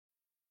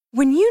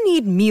When you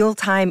need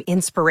mealtime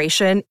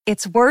inspiration,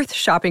 it's worth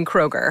shopping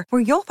Kroger,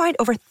 where you'll find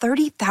over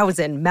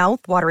 30,000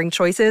 mouth-watering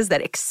choices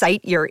that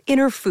excite your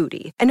inner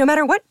foodie. And no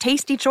matter what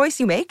tasty choice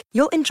you make,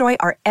 you'll enjoy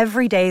our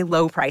everyday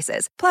low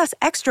prices, plus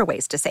extra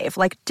ways to save,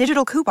 like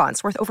digital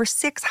coupons worth over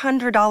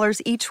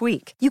 $600 each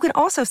week. You can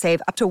also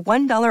save up to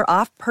 $1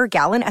 off per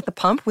gallon at the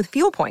pump with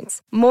fuel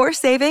points. More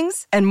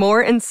savings and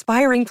more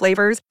inspiring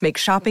flavors make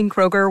shopping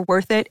Kroger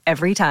worth it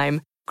every time.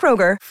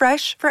 Kroger,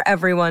 fresh for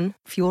everyone.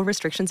 Fuel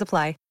restrictions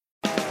apply.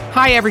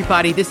 Hi,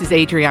 everybody. This is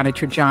Adriana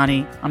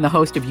Trajani. I'm the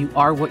host of You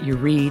Are What You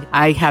Read.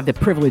 I have the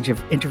privilege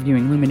of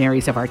interviewing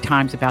luminaries of our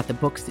times about the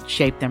books that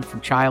shaped them from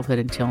childhood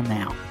until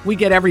now. We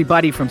get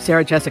everybody from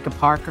Sarah Jessica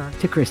Parker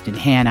to Kristen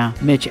Hanna,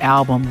 Mitch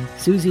Albom,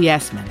 Susie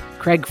Essman,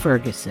 Craig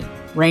Ferguson,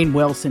 Rainn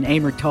Wilson,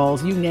 Amor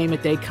Tolls, you name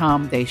it, they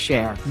come, they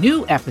share.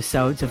 New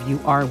episodes of You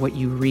Are What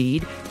You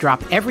Read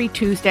drop every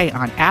Tuesday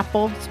on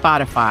Apple,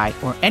 Spotify,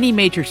 or any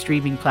major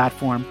streaming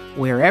platform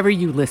wherever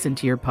you listen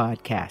to your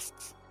podcasts.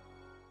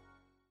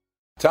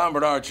 Tom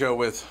Bernard Show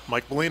with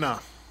Mike Molina,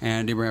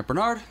 Andy Brant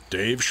Bernard,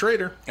 Dave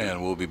Schrader.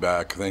 And we'll be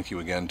back. Thank you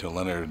again to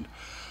Leonard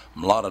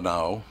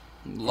Mladenov.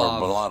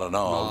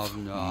 Mladenov.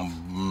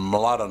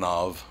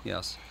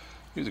 Yes.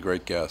 He was a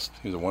great guest.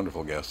 He was a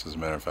wonderful guest, as a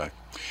matter of fact.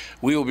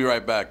 We will be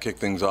right back. Kick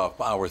things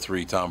off. Hour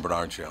 3, Tom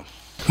Bernard Show.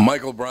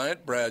 Michael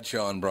Bryant,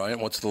 Bradshaw and Bryant,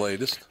 what's the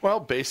latest? Well,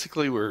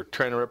 basically, we're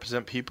trying to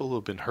represent people who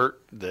have been hurt,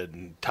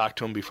 then talk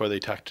to them before they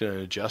talk to an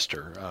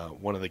adjuster.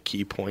 One of the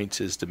key points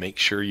is to make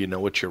sure you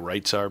know what your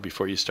rights are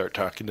before you start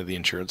talking to the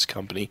insurance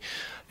company,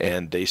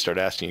 and they start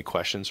asking you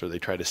questions or they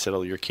try to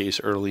settle your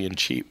case early and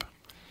cheap.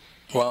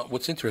 Well,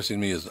 what's interesting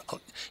to me is, a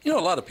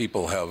lot of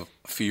people have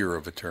fear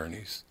of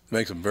attorneys. It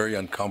makes them very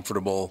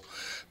uncomfortable.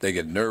 They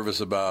get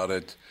nervous about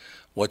it.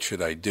 What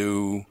should I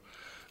do?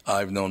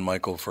 I've known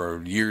Michael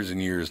for years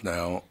and years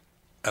now,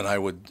 and I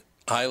would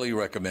highly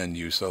recommend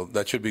you. So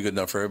that should be good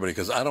enough for everybody,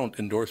 because I don't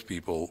endorse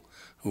people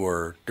who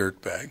are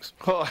dirtbags.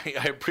 Well,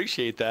 I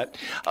appreciate that.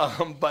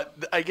 But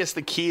I guess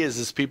the key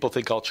is people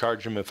think I'll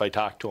charge them if I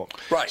talk to them.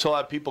 Right. So a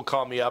lot of people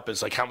call me up.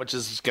 It's like, how much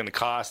is this going to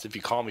cost if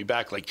you call me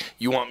back? Like,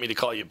 you want me to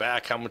call you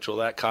back? How much will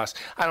that cost?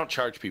 I don't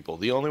charge people.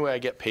 The only way I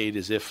get paid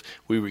is if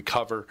we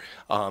recover,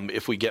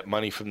 if we get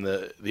money from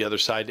the other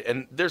side.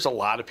 And there's a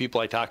lot of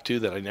people I talk to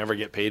that I never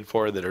get paid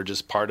for that are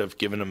just part of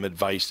giving them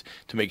advice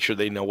to make sure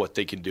they know what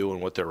they can do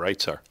and what their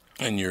rights are.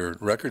 And your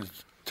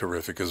record's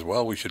terrific as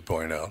well, we should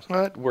point out.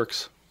 Well, it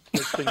works.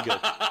 It's been good.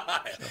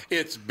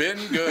 It's been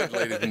good,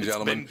 ladies and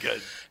gentlemen. It's been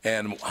good.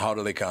 And how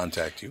do they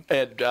contact you?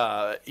 And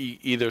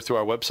either through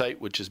our website,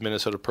 which is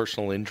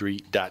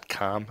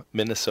minnesotapersonalinjury.com,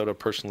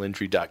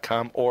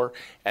 minnesotapersonalinjury.com, or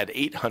at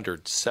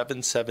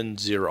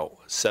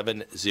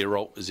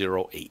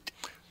 800-770-7008.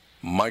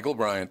 Michael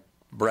Bryant,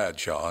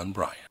 Bradshaw and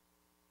Bryant.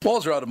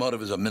 Walser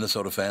Automotive is a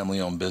Minnesota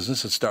family-owned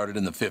business. It started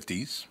in the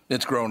 50s.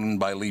 It's grown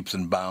by leaps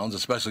and bounds,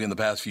 especially in the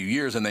past few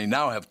years, and they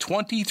now have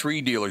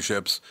 23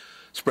 dealerships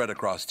spread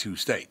across 2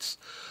 states.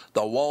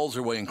 The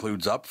Walser way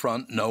includes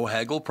upfront, no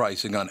haggle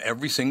pricing on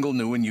every single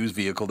new and used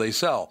vehicle they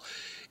sell.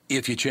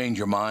 If you change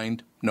your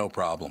mind, no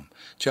problem.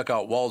 Check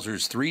out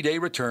Walser's 3-day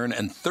return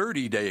and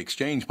 30-day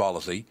exchange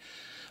policy.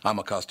 I'm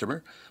a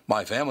customer.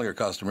 My family are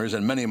customers,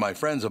 and many of my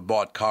friends have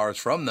bought cars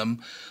from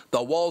them. The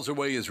Walser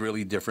way is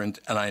really different,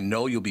 and I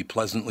know you'll be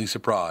pleasantly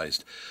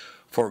surprised.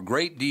 For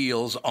great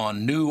deals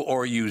on new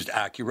or used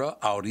Acura,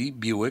 Audi,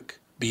 Buick,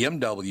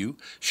 BMW,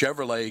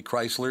 Chevrolet,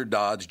 Chrysler,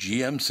 Dodge,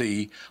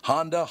 GMC,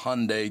 Honda,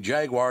 Hyundai,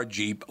 Jaguar,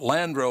 Jeep,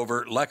 Land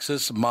Rover,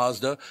 Lexus,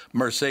 Mazda,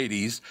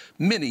 Mercedes,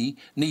 Mini,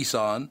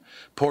 Nissan,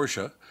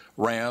 Porsche,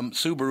 Ram,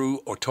 Subaru,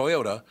 or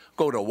Toyota,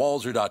 go to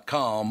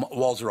Walser.com,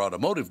 Walser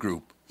Automotive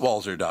Group,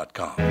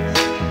 Walser.com.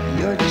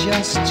 You're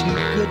just too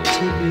good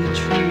to be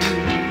true.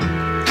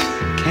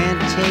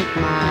 Can't take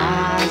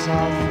my eyes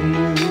off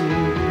you.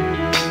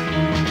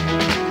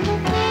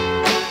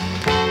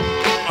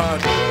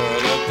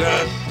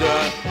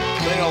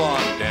 Sing along,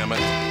 damn it.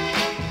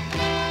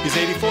 He's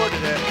 84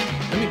 today.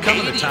 Isn't he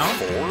coming to town?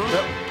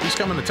 Yep. He's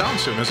coming to town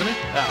soon, isn't he?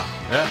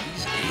 Yeah.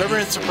 Remember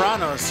in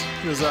Sopranos,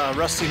 he was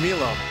Rusty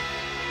Milo.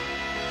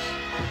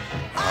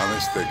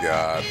 Honest to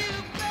God.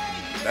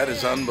 That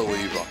is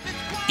unbelievable.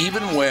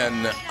 Even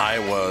when I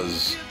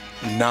was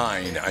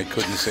 9, I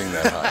couldn't sing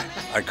that high.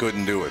 I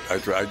couldn't do it. I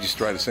just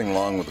tried to sing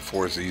along with the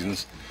Four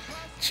Seasons.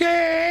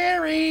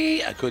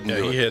 Cherry! I couldn't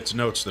do it. He hits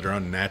notes that are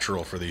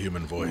unnatural for the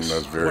human voice.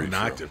 That's very What an true.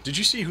 octave. Did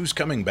you see who's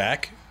coming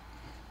back?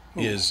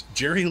 Is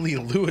Jerry Lee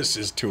Lewis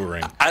is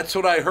touring. That's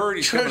what I heard.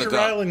 He's coming to Treasure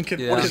town. Island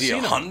Yeah. What is he,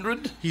 Casino.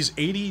 100? He's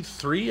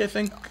 83, I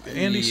think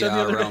Andy said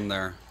the other around day.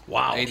 there.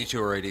 Wow.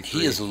 82 or 83.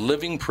 He is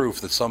living proof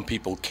that some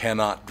people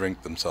cannot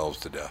drink themselves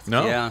to death.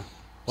 No? Yeah.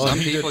 Well, Some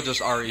he people did-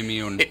 just are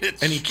immune.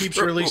 And he keeps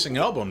releasing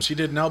albums. He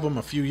did an album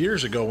a few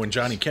years ago when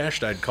Johnny Cash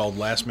died called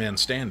Last Man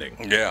Standing.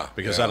 Yeah.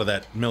 Because yeah. out of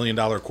that $1 Million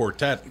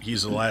Quartet,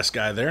 he's the last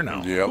guy there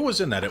now. Yep. Who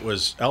was in that? It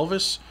was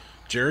Elvis,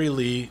 Jerry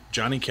Lee,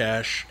 Johnny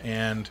Cash,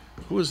 and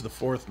who was the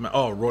fourth? Roy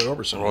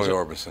Orbison. Roy was it?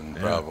 Orbison,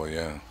 Yeah. probably,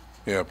 yeah.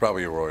 Yeah,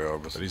 probably Roy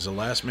Orbison. But he's the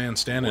last man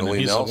standing, Willie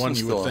and he's Nelson's the one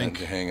you would still think.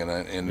 hanging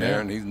in there,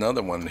 and he's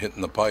another one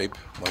hitting the pipe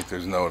like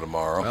there's no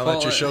tomorrow. Well,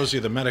 that just shows you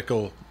the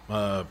medical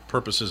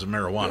purposes of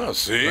marijuana. Oh,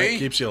 see? Right?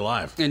 Keeps you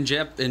alive. In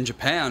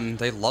Japan,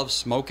 they love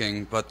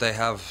smoking, but they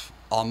have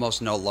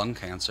almost no lung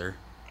cancer.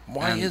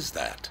 Why And is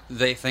that?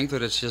 They think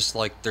that it's just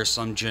like there's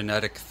some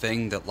genetic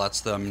thing that lets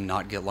them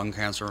not get lung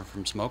cancer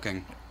from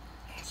smoking.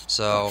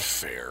 So Not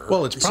fair.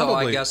 Well, it's So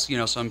probably... I guess,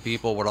 some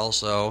people would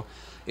also,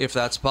 if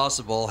that's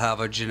possible, have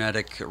a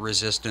genetic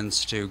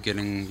resistance to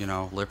getting,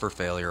 liver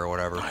failure or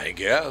whatever. I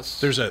guess.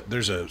 There's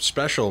a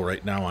special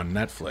right now on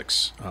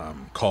Netflix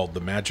called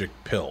The Magic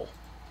Pill.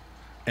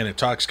 And it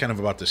talks kind of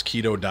about this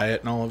keto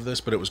diet and all of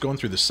this, but it was going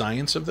through the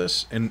science of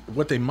this. And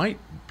what they might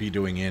be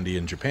doing, Andy,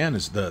 in Japan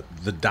is the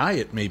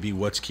diet may be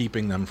what's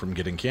keeping them from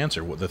getting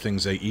cancer, the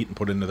things they eat and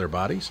put into their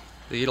bodies.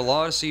 They eat a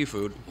lot of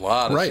seafood.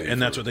 Right,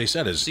 and that's what they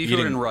said is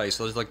Seafood and rice,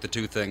 those are like the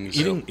two things.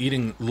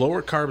 Eating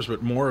lower carbs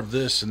but more of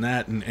this and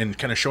that, and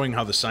kind of showing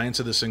how the science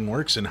of this thing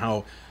works and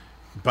how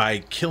by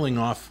killing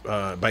off,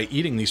 by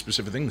eating these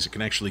specific things, it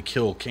can actually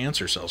kill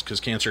cancer cells because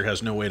cancer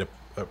has no way to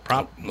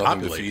nothing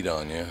populate. to feed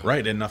on, yeah.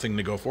 Right, and nothing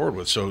to go forward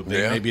with. So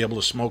they may be able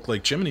to smoke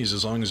like chimneys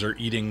as long as they're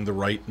eating the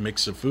right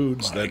mix of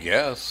foods. I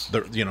guess.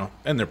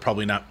 And they're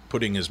probably not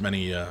putting as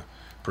many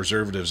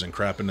preservatives and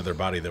crap into their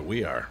body that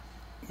we are.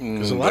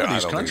 Because a lot of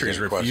these countries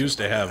refuse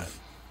to have...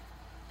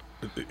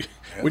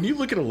 When you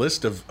look at a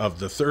list of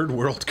the third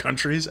world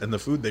countries and the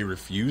food they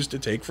refuse to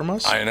take from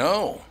us... I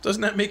know.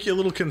 Doesn't that make you a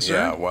little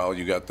concerned? Yeah, well,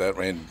 you got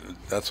that,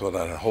 that's what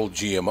that whole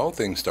GMO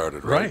thing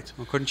started, right?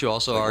 Well, couldn't you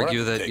also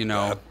argue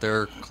that,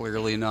 they're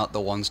clearly not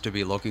the ones to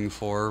be looking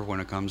for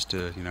when it comes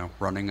to,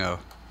 running a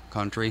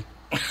country?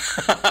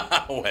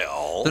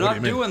 Well... They're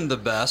not doing the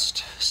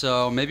best,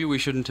 so maybe we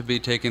shouldn't be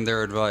taking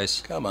their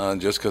advice. Come on,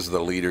 just because the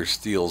leader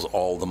steals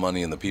all the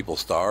money and the people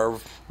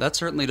starve? That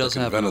certainly does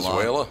like happen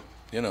Venezuela,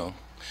 a lot.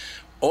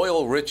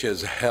 Oil rich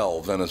as hell,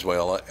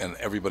 Venezuela, and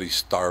everybody's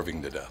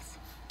starving to death.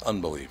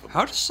 Unbelievable.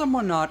 How does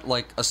someone not,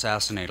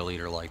 assassinate a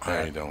leader like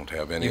that? I don't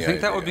have any idea. You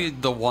think that would be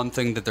the one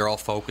thing that they're all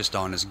focused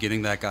on, is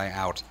getting that guy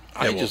out?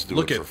 I just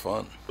do it for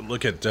fun.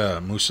 Look at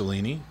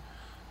Mussolini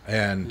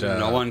and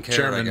no one cared,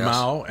 Chairman I guess.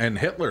 Mao and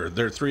Hitler.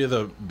 They're three of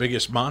the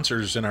biggest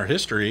monsters in our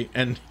history,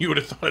 and you would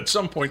have thought at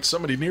some point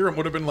somebody near him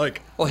would have been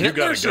like, well, you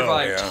Hitler gotta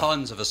survived go.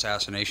 tons of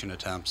assassination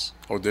attempts.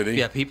 Oh, did he?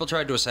 Yeah, people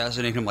tried to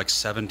assassinate him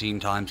 17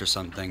 times or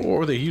something. What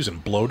were they using,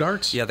 blow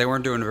darts? Yeah, they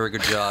weren't doing a very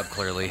good job,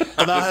 clearly.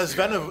 Well, now, has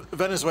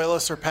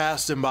Venezuela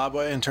surpassed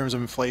Zimbabwe in terms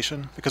of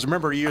inflation? Because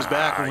remember years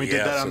back when we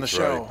did that on the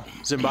show,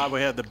 Zimbabwe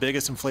had the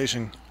biggest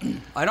inflation.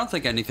 I don't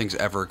think anything's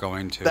ever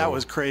going to. That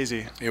was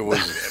crazy. It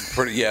was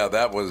pretty,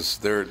 that was,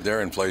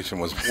 their inflation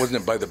wasn't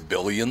it by the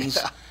billions?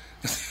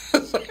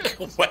 It's like,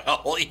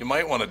 well, you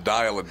might want to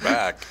dial it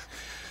back.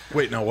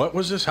 Wait, no, what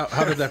was this?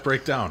 How did that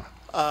break down?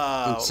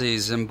 Let's see,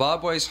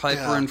 Zimbabwe's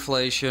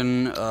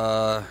hyperinflation.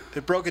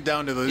 It broke it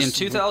down to those. In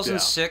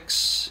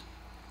 2006,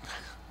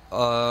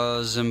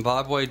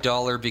 Zimbabwe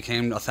dollar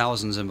became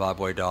 1,000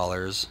 Zimbabwe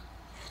dollars.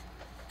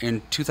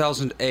 In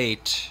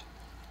 2008,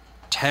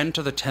 10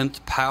 to the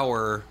 10th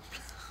power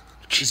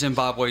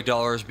Zimbabwe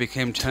dollars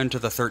became 10 to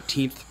the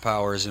 13th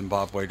power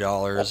Zimbabwe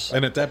dollars.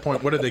 And at that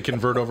point, what did they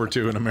convert over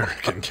to in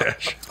American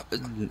cash?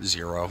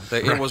 Zero.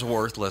 It was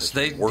worthless.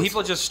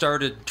 People just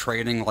started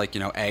trading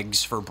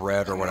eggs for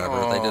bread or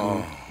whatever. They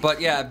didn't.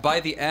 But yeah, by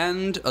the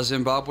end, a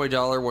Zimbabwe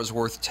dollar was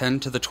worth 10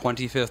 to the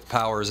 25th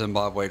power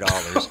Zimbabwe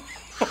dollars.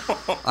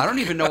 I don't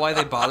even know why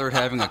they bothered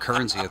having a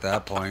currency at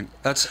that point.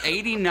 That's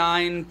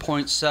 89.7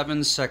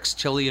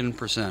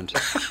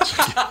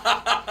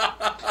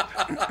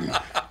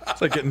 sextillion%.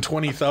 It's like getting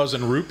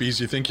 20,000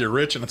 rupees. You think you're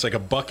rich, and it's like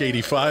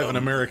 $1.85 in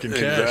American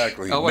cash.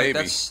 Exactly. Oh wait,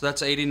 maybe. that's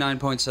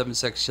 89.7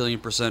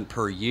 sextillion%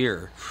 per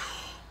year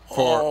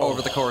for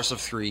over the course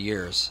of 3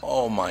 years.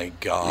 Oh my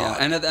God.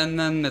 Yeah, and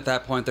then at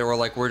that point they were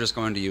like, we're just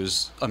going to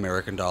use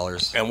American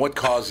dollars. And what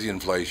caused the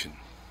inflation?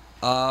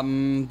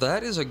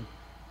 That is a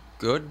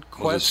good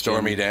question. Was it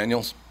Stormy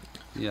Daniels?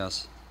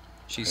 Yes.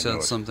 She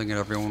said something and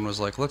everyone was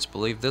like, let's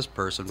believe this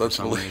person for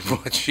some reason. Let's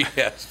believe what she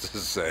has to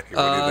say. What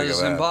do you think of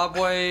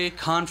Zimbabwe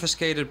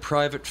confiscated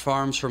private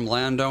farms from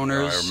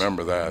landowners. I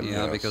remember that.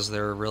 Yeah, yes. because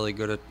they're really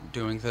good at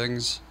doing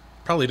things.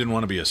 Probably didn't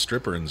want to be a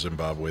stripper in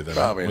Zimbabwe then.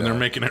 Probably when not. They're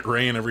making it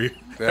rain every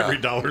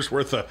dollar's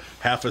worth of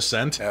half a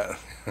cent.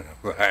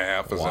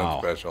 Half a cent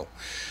special.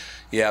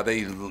 Yeah,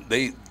 they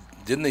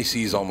didn't they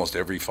seize almost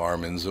every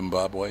farm in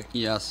Zimbabwe?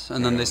 Yes,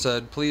 and then they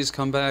said, please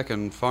come back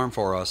and farm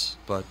for us.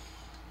 But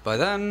by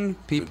then,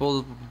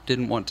 people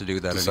didn't want to do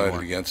that Decided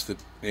anymore. against it.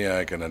 Yeah,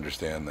 I can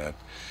understand that.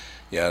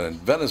 Yeah, and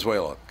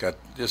Venezuela got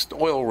just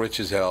oil rich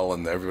as hell,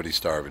 and everybody's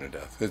starving to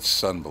death.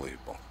 It's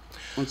unbelievable.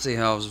 Let's see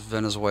how's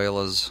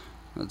Venezuela's.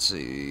 Let's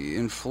see,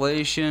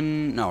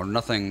 inflation. No,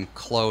 nothing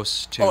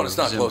close to it's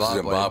not Zimbabwe, close to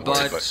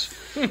Zimbabwe, but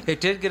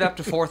it did get up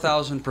to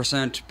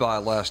 4,000% by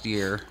last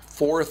year.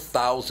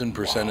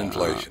 4,000%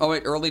 inflation. Oh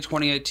wait, early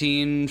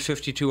 2018,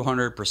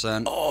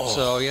 5,200%. Oh.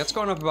 So yeah, it's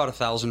going up about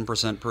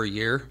 1,000% per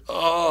year.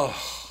 Oh,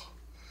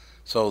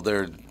 so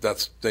their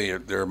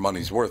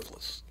money's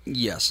worthless.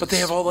 Yes. But they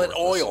have all that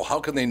oil. How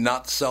can they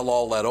not sell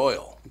all that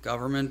oil?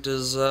 Government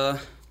is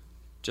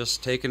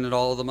just taking it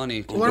all of the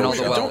money.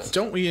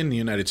 Don't we in the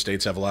United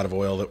States have a lot of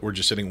oil that we're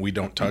just sitting, we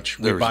don't touch?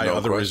 We buy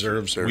other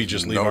reserves. We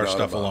just leave our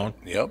stuff alone?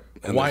 Yep.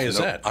 And why is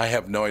that? I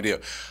have no idea.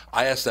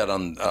 I asked that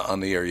on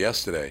the air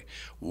yesterday.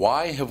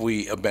 Why have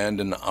we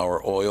abandoned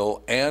our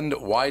oil, and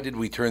why did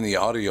we turn the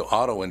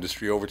auto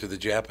industry over to the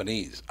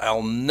Japanese?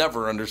 I'll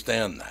never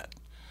understand that.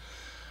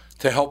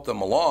 To help them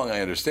along,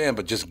 I understand,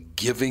 but just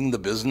giving the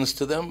business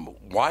to them?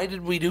 Why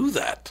did we do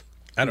that?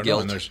 I don't know.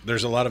 And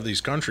there's a lot of these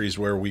countries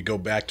where we go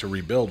back to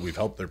rebuild. We've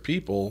helped their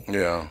people.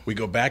 Yeah. We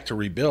go back to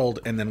rebuild,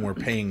 and then we're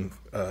paying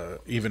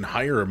even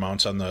higher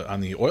amounts on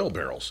the oil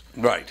barrels.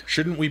 Right.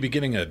 Shouldn't we be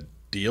getting a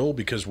deal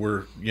because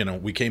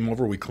we came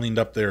over, we cleaned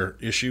up their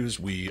issues,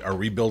 we are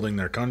rebuilding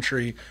their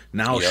country.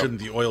 Now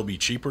shouldn't the oil be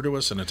cheaper to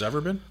us than it's ever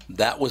been?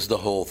 That was the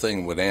whole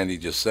thing. What Andy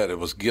just said, it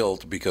was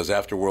guilt, because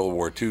after World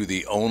War II,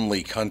 the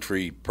only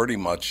country pretty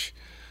much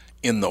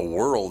in the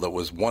world that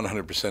was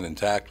 100%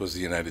 intact was the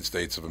United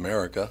States of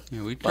America.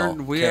 Yeah,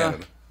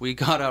 we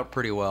got out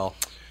pretty well.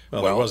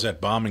 Well, there was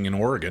that bombing in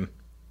Oregon.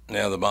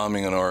 Yeah, the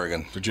bombing in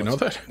Oregon. Did you know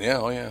that? Yeah,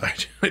 oh yeah.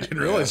 I didn't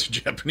realize the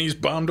Japanese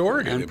bombed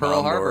Oregon. And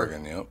Pearl Harbor.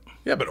 Oregon, yep.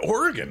 Yeah, but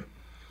Oregon.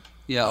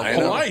 Yeah,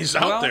 Hawaii's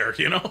out there,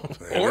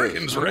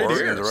 Oregon's right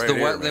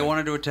here. They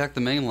wanted to attack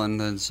the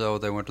mainland, and so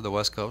they went to the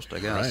West Coast, I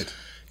guess. Right.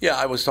 Yeah,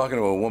 I was talking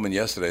to a woman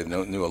yesterday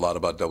that knew a lot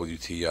about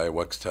WTI,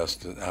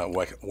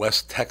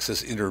 West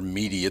Texas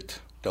Intermediate.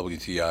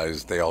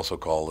 WTIs, they also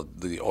call it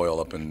the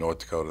oil up in North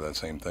Dakota, that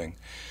same thing.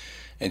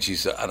 And she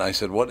said, and I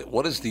said,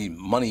 what is the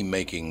money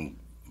making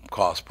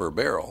cost per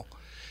barrel?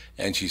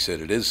 And she said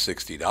it is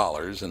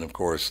 $60. And of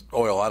course,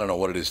 oil, I don't know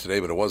what it is today,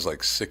 but it was like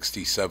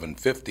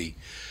 $67.50.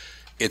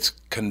 It's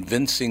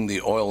convincing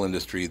the oil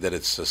industry that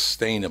it's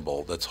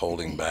sustainable that's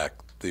holding back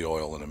the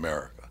oil in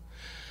America.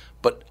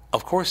 But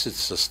of course it's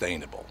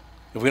sustainable.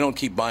 If we don't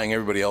keep buying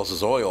everybody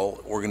else's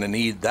oil, we're going to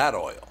need that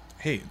oil.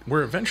 Hey,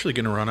 we're eventually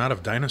going to run out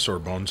of dinosaur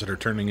bones that are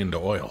turning into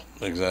oil.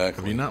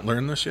 Exactly. Have you not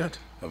learned this yet?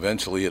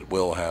 Eventually it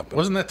will happen.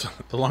 Wasn't that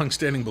the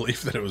long-standing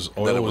belief that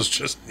oil was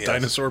just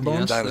dinosaur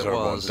bones? Yes, dinosaur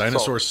bones.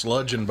 Dinosaur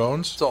sludge and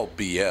bones? It's all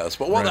BS.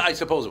 But I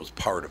suppose it was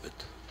part of it.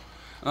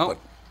 Oh,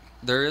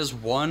 there is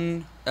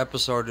one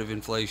episode of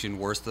inflation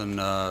worse than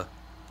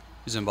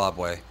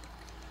Zimbabwe.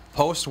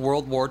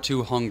 Post-World War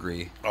II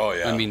Hungary. Oh,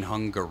 yeah. I mean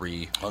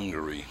Hungary.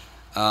 Hungary.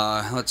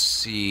 Let's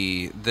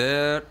see.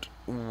 That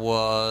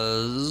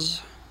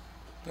was...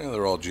 Yeah,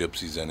 they're all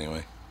gypsies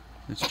anyway.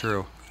 It's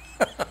true.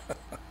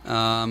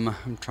 I'm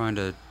trying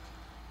to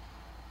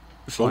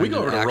Well, we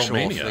go to actual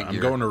Romania. figure. I'm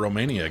going to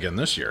Romania again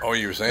this year. Oh,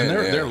 you were saying,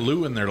 and yeah. their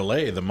leu and their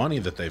lei, the money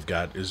that they've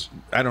got is,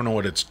 I don't know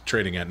what it's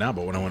trading at now,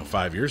 but when I went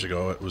 5 years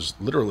ago, it was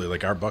literally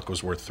like our buck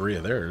was worth 3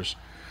 of theirs.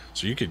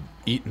 So you could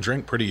eat and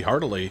drink pretty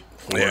heartily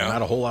for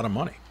not a whole lot of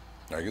money.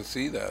 I can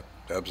see that.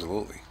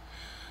 Absolutely.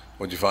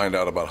 What'd you find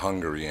out about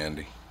Hungary,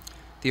 Andy?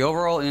 The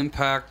overall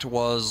impact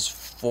was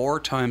 4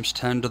 times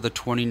 10 to the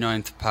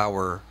 29th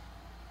power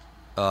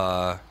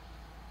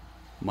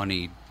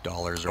money,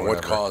 dollars, or and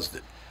whatever. What caused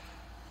it?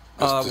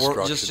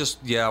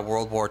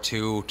 World War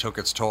II took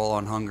its toll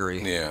on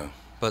Hungary. Yeah.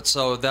 But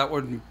so that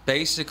would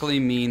basically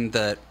mean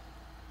that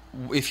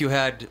if you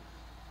had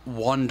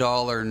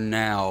 $1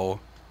 now,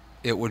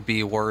 it would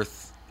be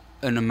worth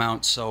an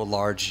amount so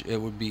large,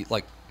 it would be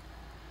like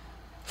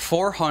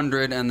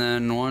 400, and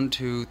then 1,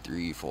 2,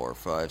 3, 4,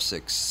 5,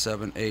 6,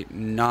 7, 8,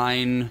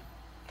 9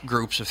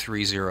 groups of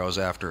 3 zeros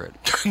after it.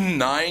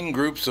 9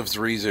 groups of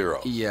 3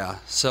 zeros. Yeah.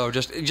 So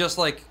just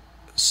like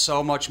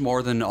so much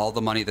more than all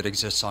the money that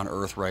exists on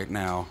Earth right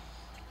now,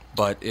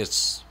 but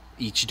it's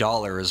each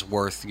dollar is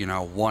worth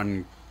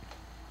 1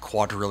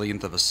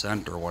 quadrillionth of a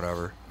cent or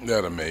whatever.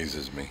 That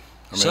amazes me.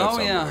 I mean, so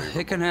yeah,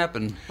 it can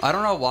happen. I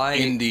don't know why.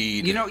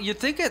 Indeed. You'd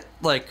think it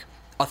like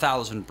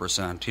 1,000%.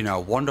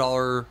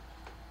 $1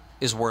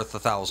 is worth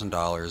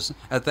 $1,000.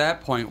 At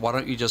that point, why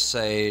don't you just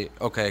say,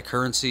 okay,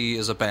 currency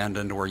is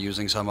abandoned, we're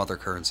using some other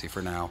currency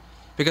for now?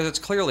 Because it's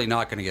clearly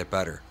not going to get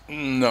better.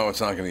 No,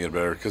 it's not going to get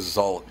better because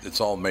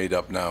it's all made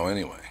up now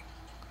anyway.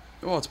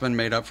 Well, it's been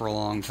made up for a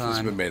long time.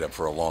 It's been made up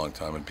for a long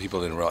time, and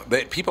people didn't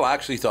realize. People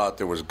actually thought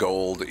there was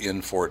gold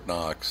in Fort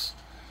Knox.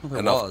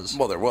 Well, there was.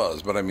 Well, there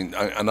was, but I mean,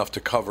 enough to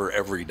cover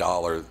every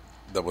dollar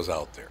that was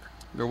out there.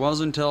 There was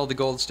until the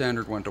gold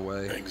standard went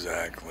away.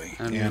 Exactly.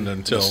 And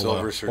until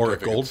Oric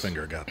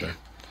Goldfinger got there.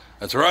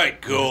 That's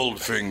right,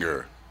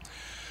 Goldfinger.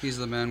 He's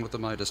the man with the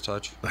Midas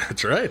touch.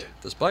 That's right.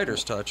 The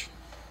spider's touch.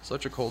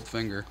 Such a cold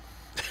finger.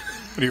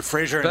 Are you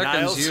Fraser and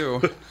Niles? Beckons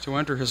you to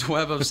enter his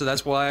web of, so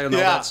that's why I know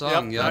that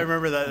song. Yep, I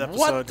remember that episode.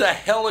 What the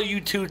hell are you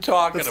two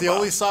talking about? It's the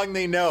only song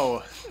they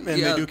know, and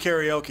they do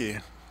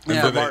karaoke.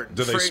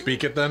 Do they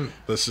speak it then?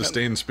 The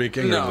sustained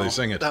speaking, or do they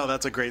sing it? No,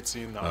 that's a great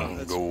scene, though.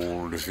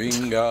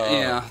 Goldfinger.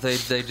 Yeah,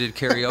 they did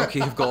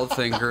karaoke of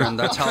Goldfinger, and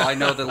that's how I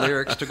know the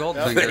lyrics to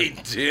Goldfinger. They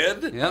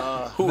did? Yep.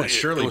 Who? That's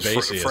Shirley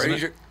Bassey, isn't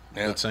it?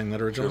 that sang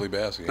that original? Shirley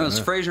Bassey. No, it's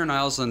Fraser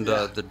Niles and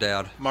the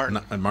dad.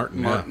 Martin.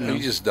 Martin. He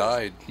just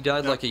died. He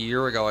died like a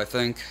year ago, I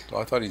think.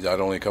 I thought he died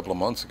only a couple of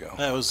months ago.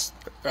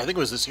 I think it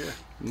was this year.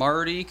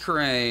 Marty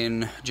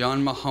Crane,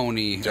 John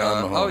Mahoney.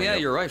 Oh, yeah,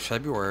 you're right,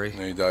 February.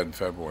 And he died in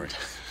February.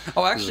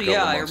 Oh, actually,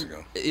 months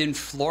ago. In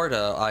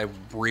Florida, I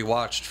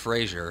rewatched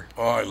Frasier.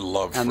 Oh, I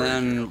love Frasier. And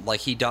then,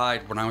 he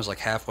died when I was,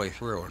 halfway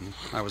through, and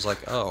I was like,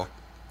 oh.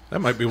 That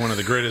might be one of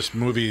the greatest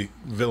movie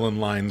villain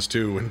lines,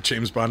 too, when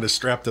James Bond is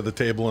strapped to the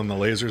table and the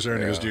lasers are,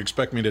 and he goes, "Do you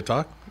expect me to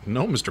talk?"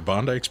 "No, Mr.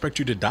 Bond, I expect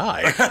you to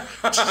die."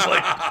 It's just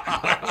like,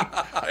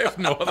 I have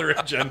no other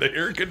agenda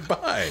here.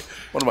 Goodbye.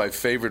 One of my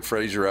favorite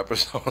Frasier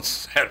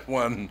episodes, that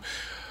one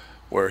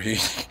where he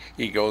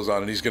goes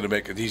on and he's going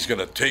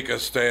to take a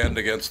stand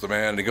against the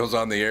man. And he goes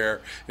on the air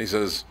and he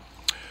says,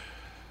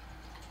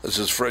 "This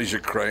is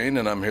Frasier Crane,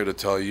 and I'm here to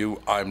tell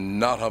you I'm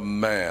not a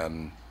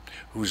man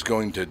who's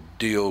going to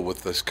deal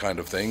with this kind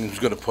of thing, who's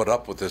going to put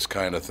up with this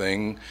kind of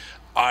thing.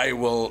 I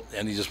will,"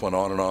 and he just went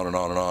on and on and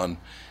on and on.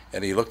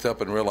 And he looked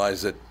up and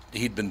realized that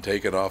he'd been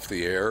taken off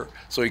the air.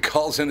 So he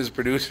calls in his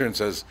producer and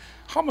says,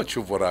 "How much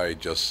of what I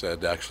just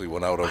said actually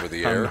went out over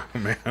the air?"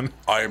 I'm not a man.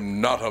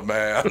 I'm not a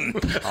man.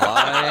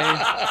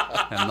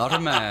 I am not a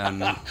man.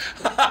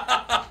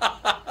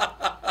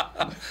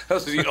 That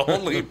was the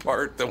only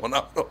part that went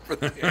out over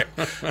the air.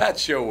 That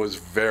show was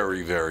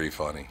very, very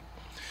funny.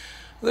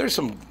 There's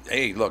some,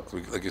 hey, look,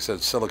 like you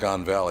said,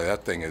 Silicon Valley,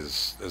 that thing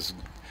is,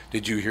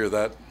 did you hear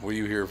that? Were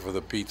you here for the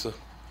pizza?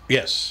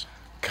 Yes.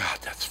 God,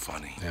 that's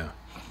funny. Yeah.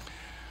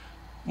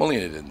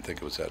 Molina didn't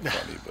think it was that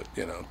funny,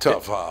 but,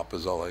 tough hop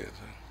is all I could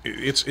say.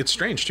 It's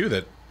strange, too,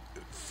 that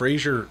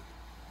Frasier,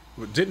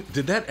 did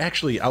that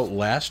actually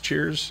outlast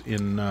Cheers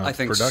in I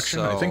think production?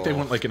 so. I think they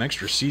went an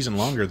extra season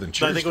longer than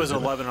Cheers. I think it was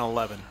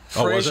 11-11.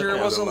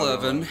 Frasier was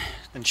 11.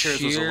 And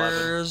Cheers was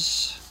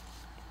 11.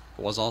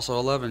 Was also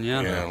 11,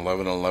 yeah. Yeah,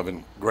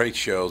 11-11. Great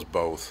shows,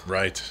 both.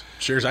 Right.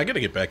 Cheers, I got to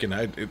get back in.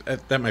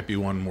 That might be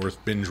one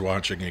worth binge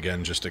watching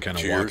again, just to kind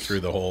of walk through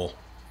the whole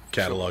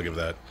catalog of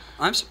that.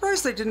 I'm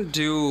surprised they didn't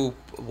do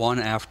one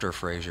after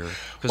Frasier,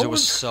 because it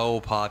was so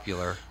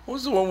popular. What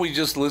was the one we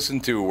just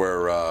listened to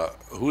where,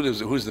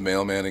 who's the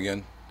mailman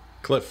again?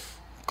 Cliff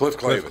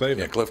Clavin.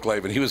 Yeah, Cliff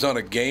Clavin. He was on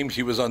a game.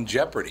 He was on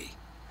Jeopardy.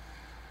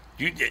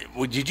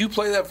 Did you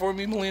play that for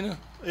me, Molina?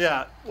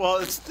 Yeah, well,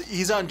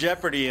 he's on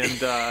Jeopardy, and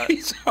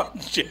he's on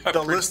Jeopardy.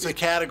 The list of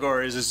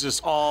categories is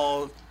just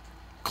all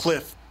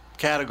Cliff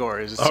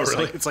categories. It's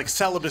really? It's like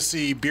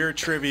celibacy, beer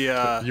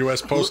trivia,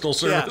 U.S. Postal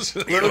Service.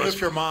 Yeah, living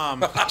with your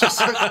mom. Just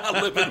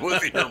living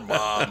with your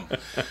mom.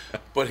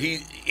 But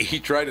he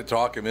tried to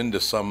talk him into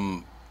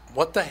some.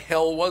 What the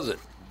hell was it?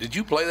 Did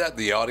you play that,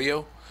 the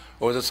audio,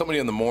 or was it somebody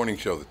on the morning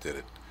show that did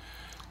it?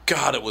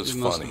 God, it was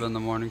funny. Must have been the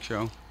morning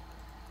show.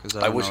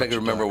 I wish I could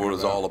remember what it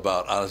was all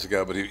about, honest to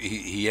God, but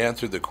he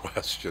answered the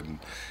question,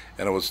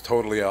 and it was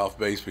totally off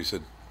base. He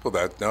said,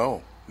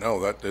 "Well,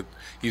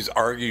 he's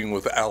arguing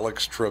with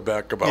Alex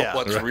Trebek about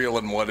what's real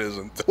and what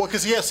isn't." Well,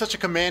 because he has such a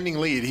commanding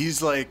lead.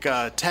 He's like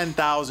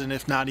 10,000,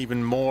 if not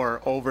even more,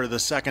 over the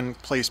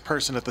second place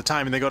person at the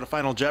time. And they go to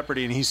Final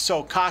Jeopardy, and he's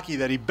so cocky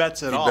that he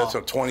bets it all. He bets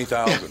on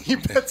 20,000. He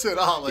bets it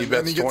all. He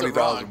bets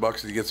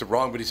 $20,000 and he gets it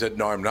wrong, but he said,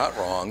 "No, I'm not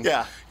wrong.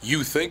 Yeah.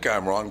 You think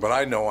I'm wrong, but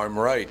I know I'm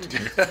right."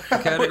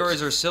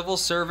 Categories are civil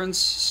servants,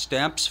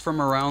 stamps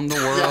from around the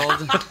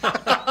world,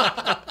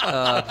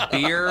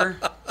 beer,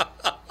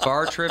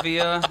 bar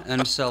trivia,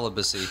 and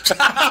celibacy.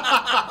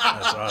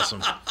 That's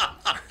awesome.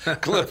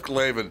 Cliff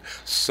Clavin,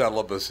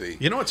 celibacy.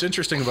 You know what's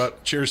interesting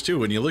about Cheers, too,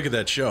 when you look at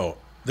that show,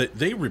 that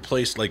they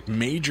replaced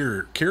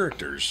major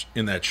characters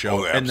in that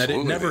show, and that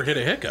it never hit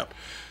a hiccup.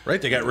 Right?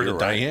 They got rid of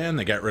Diane,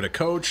 they got rid of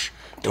Coach.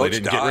 Well, they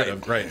didn't get rid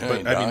of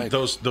but I mean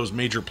those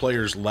major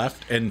players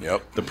left, and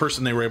the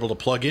person they were able to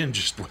plug in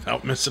just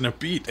without missing a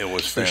beat. It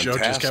was the fantastic. show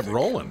just kept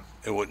rolling.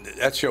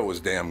 That show was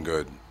damn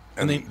good.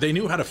 And they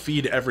knew how to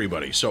feed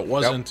everybody, so it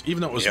wasn't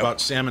even though it was about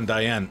Sam and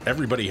Diane,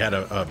 everybody had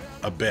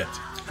a bit.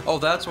 Oh,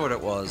 that's what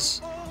it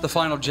was. The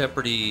Final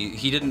Jeopardy,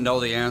 he didn't know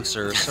the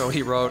answer, so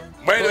he wrote...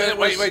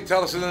 Wait,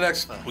 tell us in the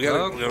next...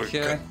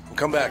 Okay. We'll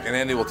come back, and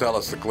Andy will tell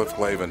us the Cliff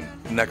Clavin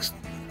next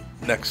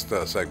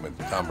segment,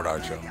 Tom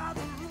Bernard Show.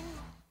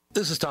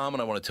 This is Tom,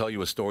 and I want to tell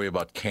you a story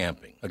about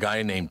camping. A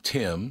guy named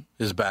Tim,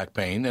 his back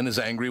pain, and his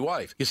angry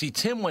wife. You see,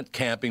 Tim went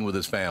camping with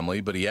his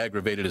family, but he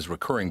aggravated his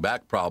recurring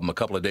back problem a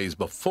couple of days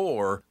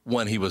before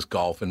when he was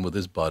golfing with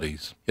his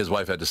buddies. His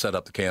wife had to set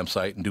up the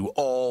campsite and do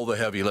all the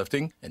heavy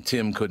lifting, and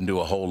Tim couldn't do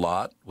a whole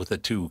lot with the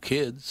 2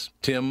 kids.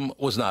 Tim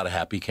was not a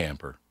happy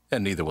camper.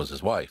 And neither was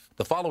his wife.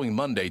 The following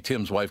Monday,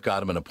 Tim's wife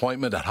got him an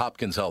appointment at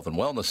Hopkins Health and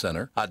Wellness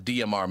Center, a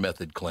DMR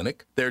method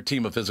clinic. Their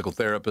team of physical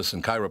therapists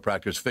and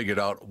chiropractors figured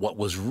out what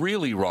was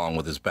really wrong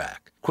with his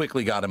back,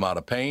 quickly got him out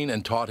of pain,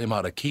 and taught him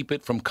how to keep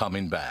it from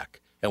coming back.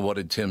 And what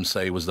did Tim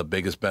say was the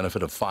biggest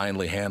benefit of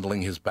finally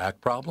handling his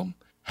back problem?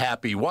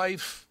 Happy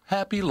wife,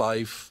 happy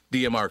life.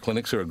 DMR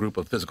clinics are a group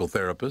of physical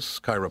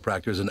therapists,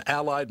 chiropractors, and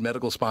allied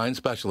medical spine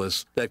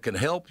specialists that can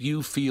help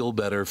you feel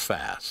better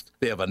fast.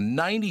 They have a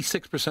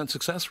 96%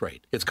 success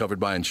rate. It's covered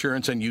by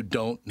insurance, and you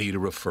don't need a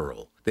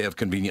referral. They have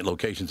convenient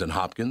locations in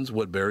Hopkins,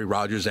 Woodbury,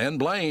 Rogers, and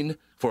Blaine.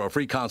 For a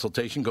free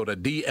consultation, go to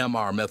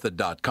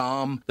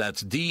dmrmethod.com.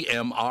 That's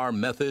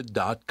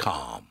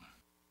dmrmethod.com.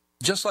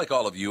 Just like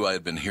all of you, I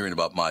had been hearing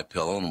about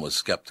MyPillow and was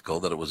skeptical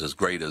that it was as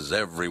great as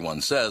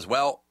everyone says.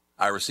 Well,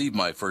 I received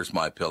my first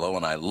MyPillow,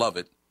 and I love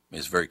it.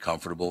 It's very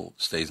comfortable,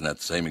 stays in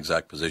that same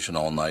exact position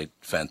all night.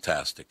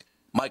 Fantastic.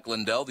 Mike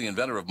Lindell, the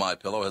inventor of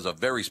MyPillow, has a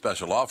very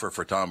special offer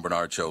for Tom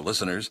Bernard Show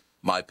listeners.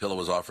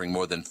 MyPillow is offering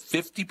more than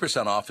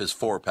 50% off his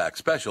 4-pack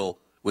special,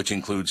 which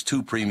includes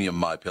 2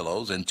 premium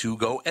MyPillows and 2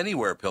 Go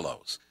Anywhere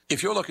pillows.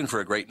 If you're looking for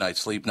a great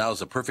night's sleep, now is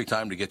the perfect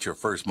time to get your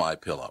first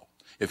MyPillow.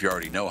 If you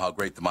already know how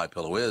great the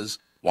MyPillow is,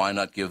 why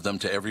not give them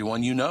to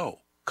everyone you know?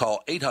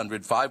 Call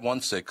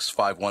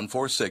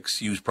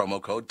 800-516-5146, use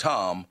promo code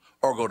TOM,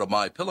 or go to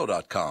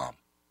MyPillow.com.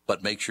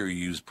 But make sure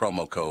you use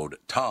promo code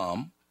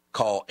TOM.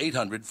 Call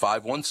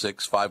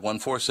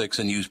 800-516-5146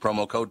 and use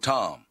promo code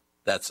TOM.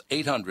 That's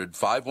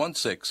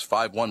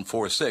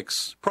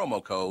 800-516-5146,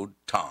 promo code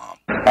TOM.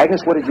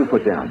 Agnes, what did you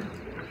put down?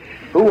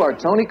 Who are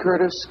Tony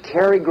Curtis,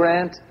 Cary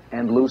Grant,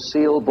 and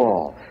Lucille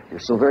Ball? You're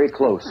so very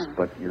close,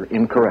 but you're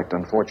incorrect,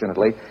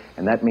 unfortunately,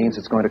 and that means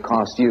it's going to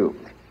cost you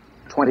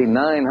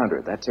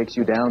 $2,900. That takes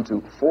you down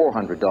to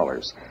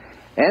 $400.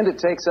 And it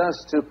takes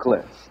us to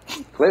Cliff.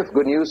 Cliff,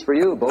 good news for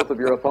you. Both of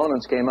your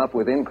opponents came up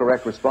with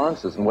incorrect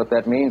responses, and what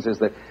that means is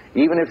that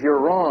even if you're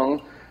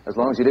wrong, as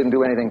long as you didn't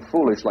do anything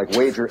foolish like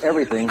wager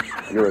everything,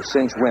 you're a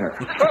cinch winner.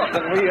 Well,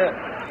 then we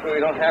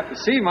don't have to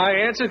see my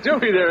answer, do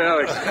we there,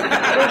 Alex?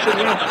 Listen,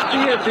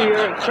 he is the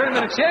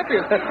tournament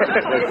champion.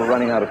 Cliff, we're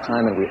running out of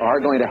time, and we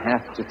are going to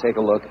have to take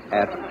a look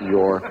at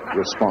your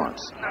response.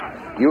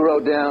 You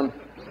wrote down,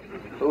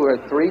 who are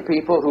 3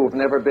 people who have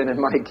never been in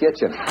my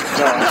kitchen. No, I'm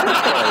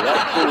sorry,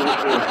 that too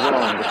is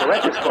wrong. The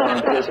correct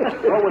response is,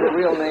 what were the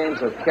real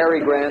names of Cary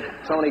Grant,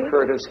 Tony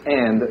Curtis,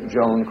 and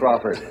Joan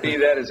Crawford? Be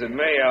that as it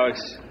may,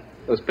 Alex,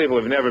 those people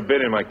have never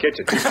been in my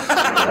kitchen.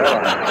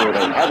 Well, I'm sure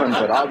they haven't,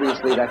 but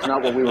obviously that's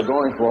not what we were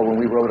going for when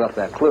we wrote up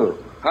that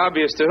clue.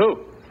 Obvious to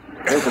who?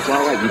 Yes, it's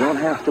all right. You don't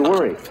have to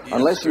worry.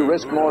 Unless you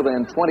risk more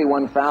than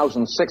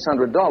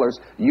 $21,600,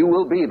 you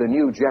will be the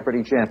new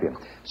Jeopardy champion.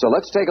 So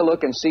let's take a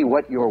look and see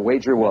what your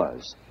wager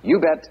was. You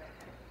bet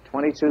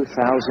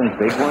 22,000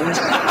 big ones.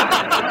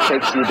 It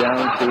takes you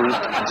down to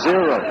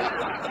 0.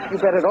 You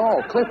bet it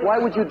all. Cliff, why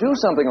would you do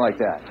something like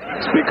that?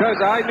 It's because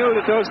I knew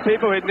that those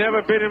people had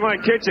never been in my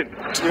kitchen.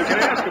 You can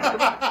ask them.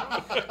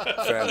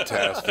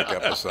 Fantastic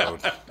episode.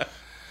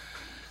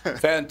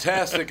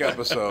 Fantastic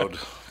episode.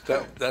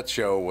 That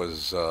show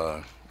was,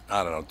 I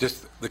don't know,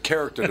 just the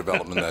character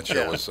development in that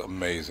show was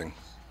amazing.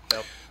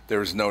 Yep.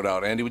 There's no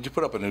doubt. Andy, would you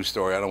put up a news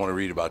story? I don't want to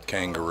read about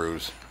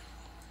kangaroos.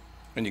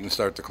 And you can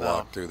start the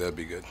clock, too. That'd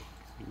be good.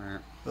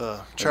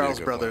 The Charles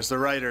brothers, the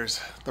writers,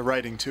 the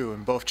writing, too,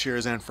 in both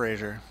Cheers and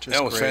Frasier. Just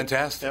that was great.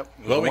 fantastic. Yep.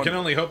 Well, we can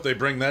only hope they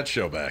bring that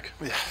show back.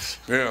 Yes.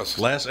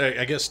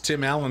 I guess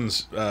Tim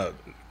Allen's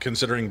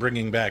considering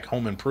bringing back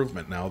Home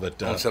Improvement now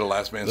that instead of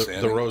Last Man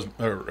Standing.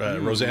 The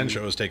Roseanne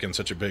show has taken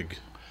such a big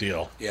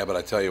deal. Yeah, but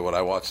I tell you what,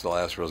 I watched the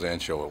last Roseanne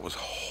show. It was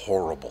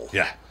horrible.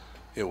 Yeah.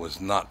 It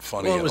was not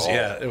funny at all.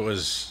 Yeah, it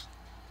was.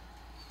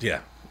 Yeah,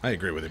 I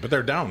agree with you. But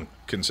they're down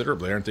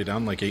considerably, aren't they?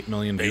 Down like 8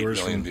 million viewers.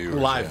 8 million viewers,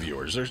 live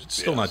viewers. They're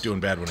still not doing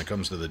bad when it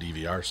comes to the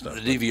DVR stuff.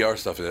 The DVR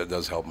stuff, that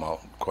does help them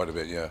out quite a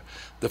bit, yeah.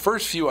 The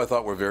first few I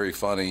thought were very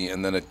funny,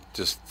 and then it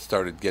just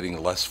started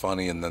getting less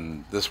funny, and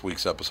then this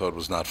week's episode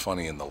was not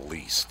funny in the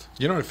least.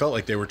 You know, it felt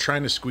like they were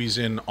trying to squeeze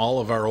in all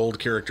of our old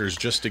characters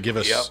just to give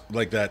us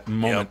like that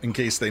moment in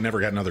case they never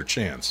got another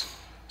chance.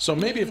 So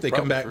maybe if they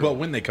come back,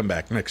 when they come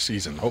back next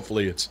season,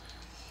 hopefully it's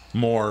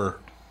more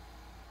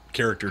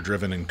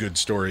character-driven and good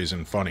stories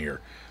and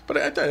funnier. But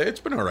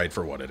it's been all right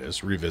for what it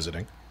is,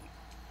 revisiting.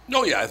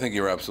 Oh, yeah, I think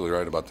you're absolutely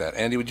right about that.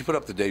 Andy, would you put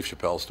up the Dave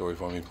Chappelle story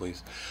for me,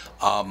 please?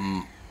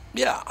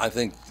 Yeah, I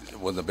think it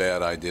wasn't a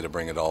bad idea to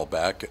bring it all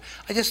back.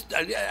 I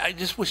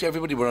just wish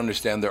everybody would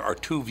understand there are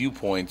 2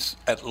 viewpoints,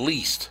 at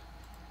least,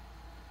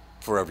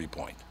 for every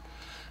point.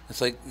 It's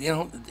like,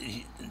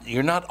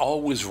 you're not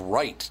always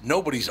right.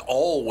 Nobody's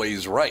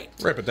always right.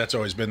 Right, but that's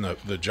always been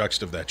the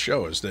gist of that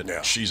show is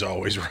that she's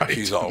always right.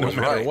 She's always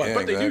no matter right. what. Yeah,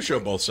 but they do show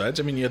both sides.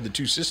 I mean, you had the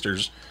 2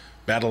 sisters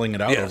battling it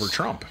out over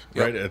Trump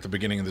right at the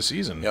beginning of the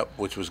season. Yep,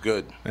 which was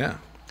good. Yeah.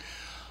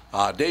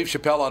 Dave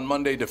Chappelle on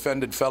Monday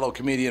defended fellow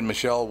comedian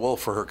Michelle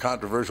Wolf for her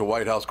controversial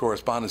White House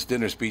Correspondents'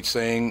 Dinner speech,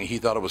 saying he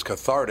thought it was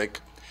cathartic.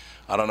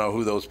 I don't know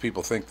who those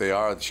people think they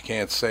are. She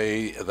can't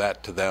say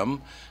that to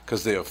them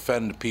because they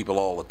offend people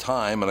all the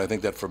time. And I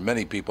think that for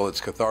many people, it's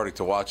cathartic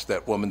to watch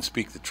that woman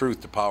speak the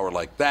truth to power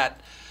like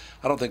that.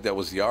 I don't think that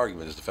was the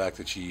argument. It's the fact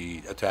that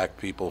she attacked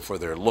people for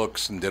their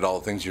looks and did all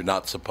the things you're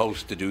not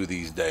supposed to do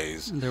these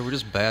days. They were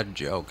just bad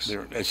jokes.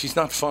 She's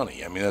not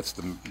funny. I mean, that's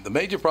the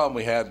major problem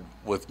we had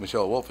with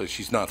Michelle Wolf is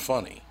she's not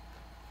funny.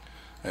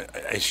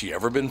 Has she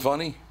ever been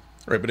funny?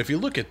 Right, but if you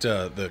look at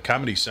the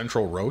Comedy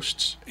Central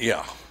roasts,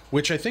 Yeah.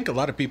 which I think a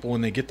lot of people,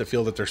 when they get the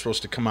feel that they're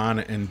supposed to come on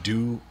and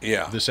do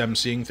this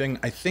emceeing thing,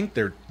 I think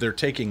they're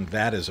taking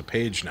that as a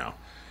page now.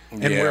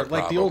 And where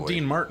like the old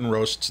Dean Martin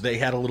roasts, they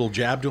had a little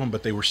jab to them,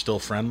 but they were still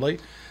friendly.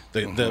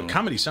 The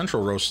Comedy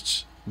Central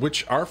roasts,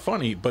 which are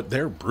funny, but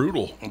they're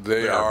brutal.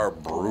 They are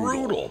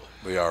brutal.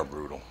 They are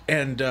brutal.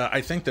 And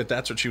I think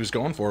that's what she was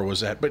going for, was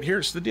that. But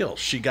here's the deal.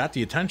 She got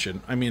the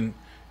attention. I mean,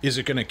 is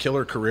it going to kill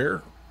her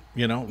career?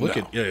 You know, look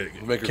at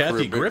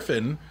Kathy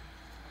Griffin.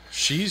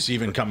 She's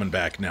even coming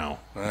back now.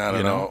 I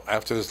don't know.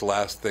 After this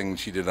last thing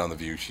she did on The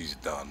View, she's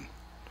done.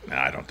 No,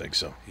 I don't think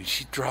so.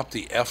 She dropped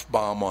the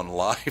F-bomb on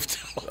live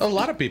television. A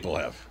lot of people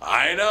have.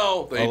 I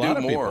know. They do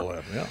more. A lot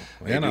of people have,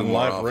 yeah. And on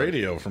live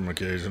radio on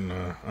occasion.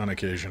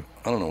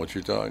 I don't know what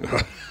you're talking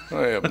about.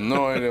 I have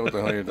no idea what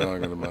the hell you're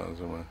talking about.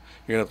 You're going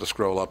to have to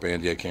scroll up,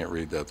 Andy. I can't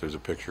read that. There's a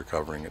picture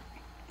covering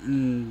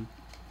it.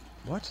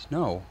 What?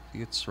 No.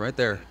 It's right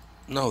there.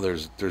 No,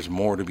 there's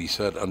more to be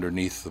said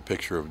underneath the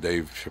picture of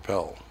Dave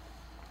Chappelle.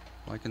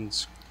 I can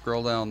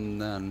scroll down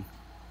then.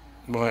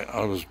 Well,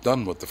 I was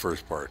done with the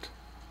first part.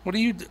 What are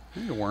you...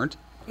 You weren't.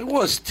 It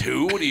was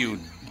too. What are you,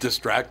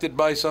 distracted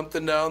by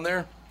something down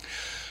there?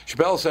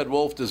 Chappelle said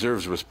Wolf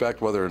deserves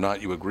respect whether or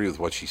not you agree with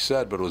what she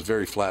said, but it was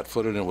very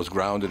flat-footed and was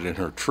grounded in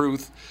her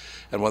truth.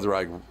 And whether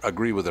I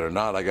agree with it or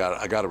not, I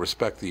got to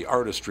respect the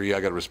artistry.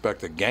 I got to respect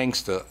the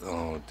gangsta.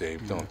 Oh,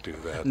 Dave, don't do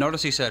that.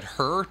 Notice he said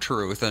her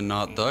truth and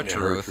not the truth.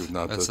 Her truth,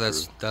 not that's the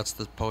truth. That's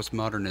the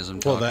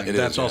postmodernism. Well, talking.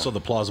 that's also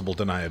the plausible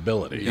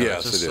deniability.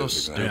 Yes, it's it so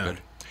is. stupid. Exactly.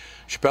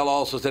 Chappelle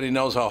also said he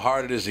knows how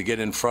hard it is to get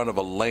in front of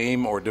a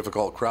lame or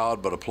difficult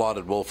crowd, but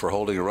applauded Wolf for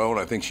holding her own.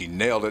 I think she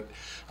nailed it.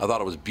 I thought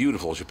it was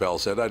beautiful, Chappelle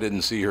said. I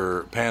didn't see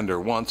her pander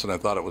once, and I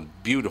thought it was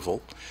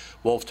beautiful.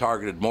 Wolf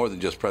targeted more than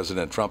just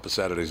President Trump at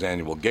Saturday's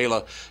annual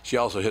gala. She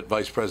also hit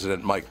Vice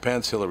President Mike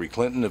Pence, Hillary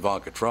Clinton,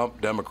 Ivanka Trump,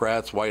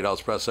 Democrats, White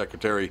House Press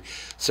Secretary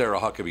Sarah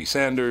Huckabee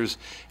Sanders,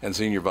 and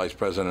Senior Vice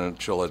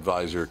Presidential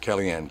Advisor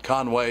Kellyanne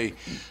Conway.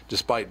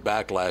 Despite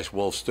backlash,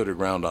 Wolf stood her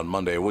ground on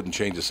Monday. I wouldn't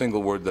change a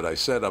single word that I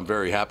said. I'm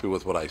very happy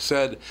with what I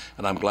said,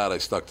 and I'm glad I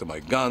stuck to my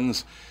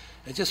guns.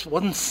 It just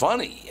wasn't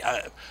funny.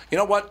 You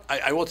know what?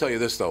 I will tell you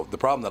this, though. The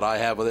problem that I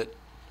have with it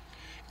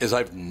is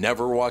I've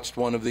never watched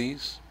one of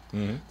these.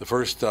 Mm-hmm. The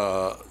first,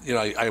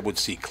 I would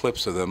see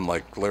clips of them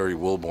like Larry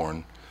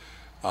Wilborn,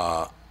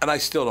 and I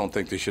still don't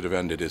think they should have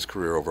ended his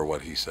career over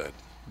what he said.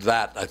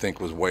 That, I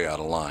think, was way out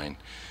of line.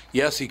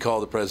 Yes, he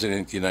called the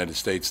President of the United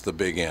States the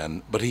Big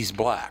N, but he's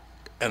black.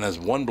 And as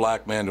one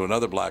black man to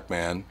another black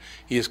man,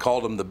 he has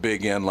called him the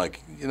Big N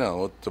like,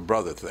 it's a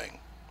brother thing.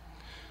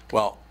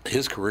 Well,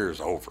 his career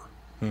is over.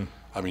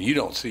 I mean, you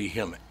don't see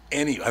him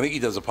I think he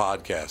does a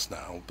podcast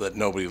now that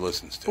nobody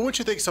listens to. But wouldn't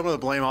you think some of the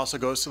blame also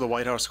goes to the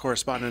White House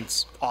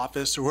Correspondents'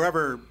 Office or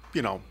whoever,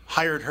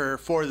 hired her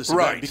for this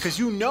event? Because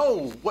you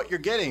know what you're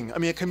getting. I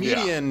mean, a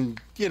comedian,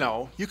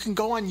 you can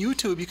go on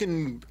YouTube. You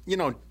can,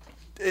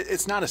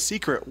 it's not a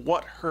secret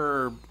what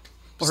her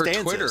stance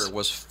her Twitter is.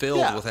 Was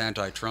filled with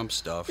anti-Trump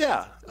stuff.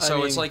 Yeah.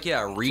 So it's like,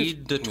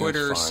 read the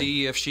Twitter,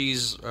 see if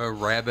she's a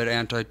rabid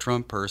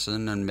anti-Trump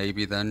person, and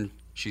maybe then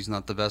she's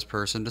not the best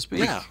person to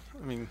speak. Yeah.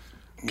 I mean...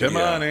 Come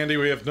on, Andy.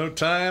 We have no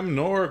time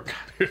nor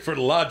for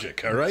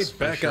logic. All right,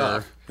 back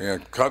off. Yeah,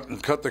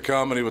 cut the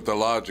comedy with the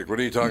logic. What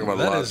are you talking about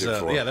logic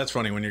for? Yeah, that's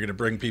funny when you're going to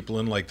bring people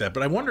in like that.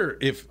 But I wonder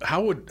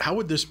how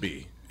would this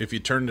be if you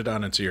turned it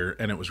on its ear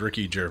and it was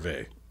Ricky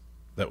Gervais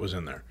that was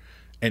in there,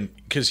 and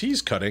because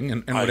he's cutting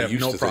and would have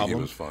no problem. Think he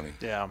was funny.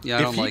 Yeah.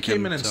 If he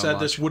came in and said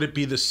this, would it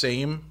be the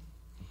same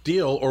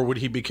deal, or would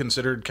he be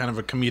considered kind of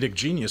a comedic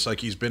genius like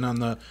he's been on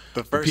the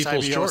first time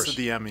People's he Choice? hosted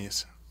the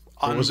Emmys?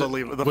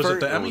 Unbelievable. Was it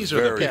the Emmys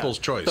or the People's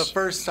Choice? The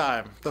first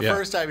time. The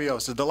first time he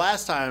hosted. The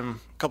last time,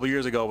 a couple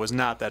years ago, was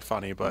not that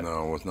funny, but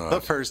no, it was not.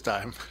 The first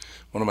time.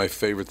 One of my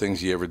favorite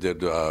things he ever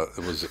did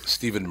was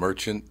Stephen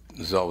Merchant.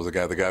 This is always the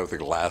guy with the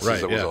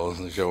glasses that was always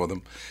on the show with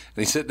him.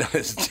 And he's sitting at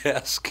his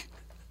desk,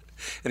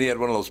 and he had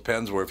one of those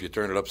pens where if you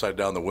turn it upside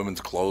down, the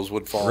women's clothes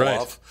would fall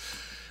off.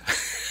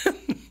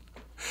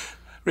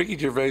 Ricky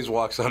Gervais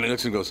walks on and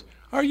looks and goes,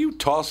 "Are you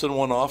tossing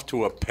one off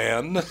to a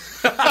pen?"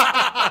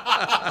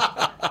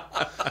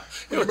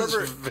 It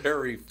was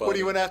very funny. When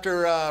he went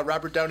after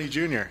Robert Downey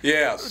Jr.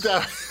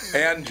 Yes.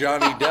 And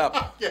Johnny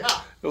Depp. Yeah.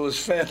 It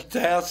was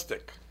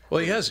fantastic.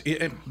 Well, he has.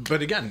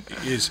 But again,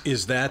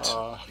 is that,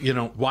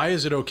 why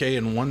is it okay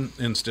in one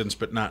instance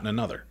but not in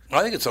another?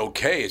 I think it's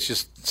okay. It's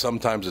just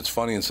sometimes it's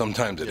funny and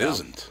sometimes it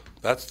isn't.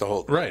 That's the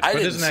whole... Right.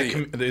 But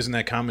isn't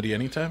that comedy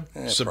anytime?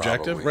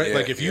 Subjective, probably. right?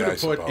 Yeah,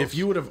 like if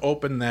you would have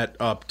opened that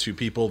up to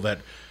people that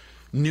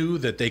knew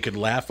that they could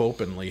laugh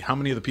openly, how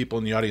many of the people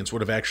in the audience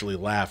would have actually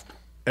laughed?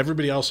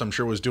 Everybody else, I'm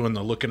sure, was doing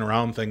the looking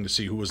around thing to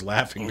see who was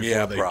laughing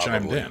before they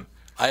chimed in.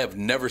 I have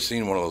never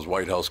seen one of those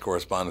White House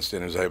Correspondents'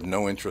 dinners. I have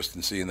no interest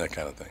in seeing that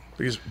kind of thing.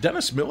 Because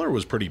Dennis Miller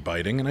was pretty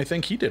biting, and I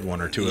think he did one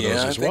or two of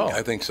those as well.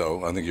 I think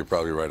so. I think you're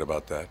probably right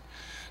about that.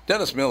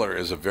 Dennis Miller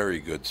is a very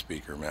good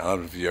speaker, man. I don't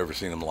know if you've ever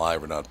seen him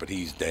live or not, but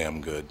he's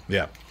damn good.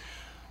 Yeah.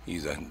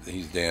 He's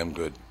damn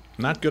good.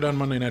 Not good on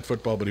Monday Night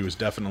Football, but he was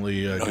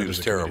definitely good. He was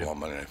terrible on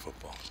Monday Night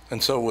Football.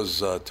 And so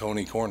was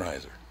Tony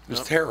Kornheiser. It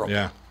was terrible.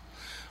 Yeah.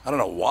 I don't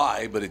know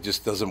why, but it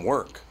just doesn't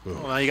work.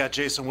 Well, now you got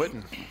Jason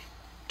Witten,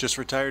 just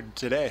retired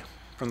today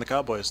from the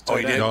Cowboys. Oh,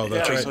 he did? Oh,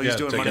 that's right. So he's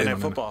doing Monday Night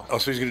Football. Oh,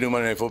 so he's going to do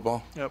Monday Night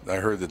Football? Yep. I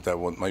heard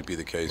that might be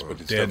the case,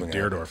 but it's Dan definitely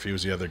Dierdorf, he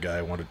was the other guy.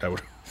 I would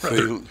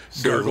rather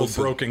gargle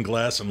broken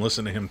glass and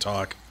listen to him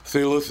talk.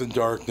 See, listen,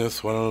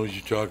 darkness. Why don't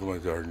you talk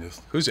about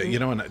darkness? Who's it? You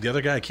know, and the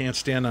other guy I can't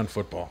stand on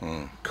football.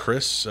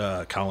 Chris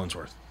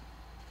Collinsworth.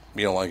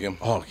 You don't like him?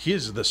 Oh, he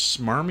is the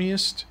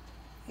smarmiest.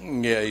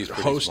 Yeah, he's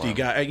pretty hosty smart.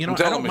 guy. You know, I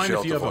Tell don't him mind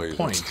Michelle if you have a Tafoya.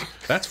 point.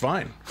 That's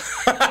fine.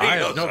 I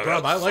have no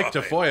problem. I like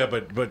That's Tafoya,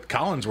 but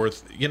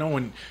Collinsworth, you know,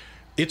 when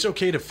it's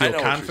okay to feel know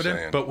what you're confident,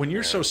 saying. but when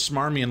you're so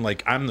smarmy and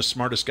like I'm the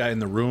smartest guy in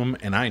the room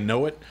and I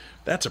know it,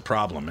 that's a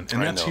problem. And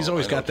that's he's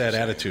always got that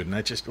attitude, and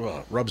that just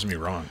it rubs me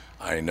wrong.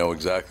 I know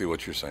exactly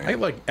what you're saying. I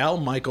like Al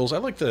Michaels. I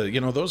like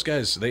those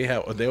guys. They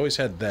always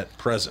had that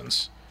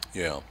presence.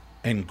 Yeah.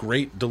 And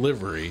great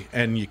delivery,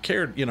 and you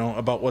cared,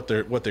 about what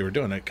they were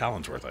doing. At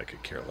Collinsworth, I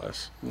could care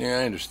less. Yeah,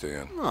 I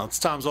understand. Well, it's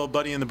Tom's old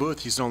buddy in the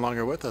booth. He's no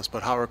longer with us,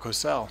 but Howard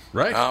Cosell.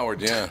 Right.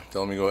 Howard, yeah.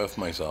 Tell me to go F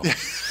myself.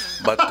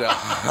 But,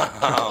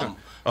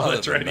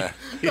 that's right.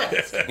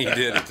 He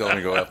did. He told me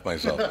to go F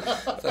myself.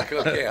 It's like,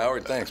 okay,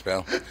 Howard, thanks,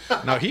 pal.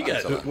 Now, he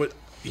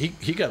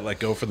got let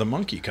go for the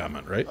monkey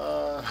comment, right?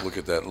 Look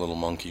at that little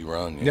monkey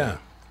run. Yeah.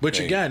 Which,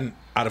 again,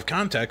 out of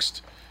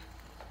context,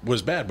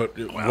 was bad. But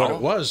what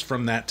it was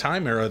from that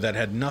time era that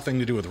had nothing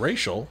to do with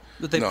racial.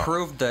 But they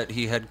proved that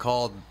he had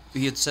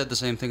said the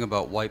same thing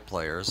about white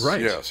players. Right.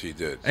 Yes, he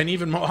did. And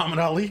even Muhammad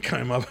Ali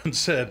came up and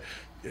said,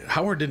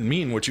 Howard didn't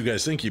mean what you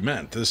guys think he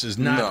meant. This is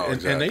not. No,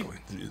 exactly.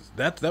 And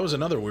that was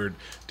another weird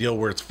deal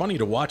where it's funny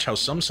to watch how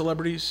some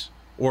celebrities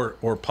or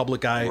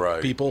public eye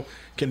people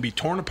can be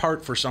torn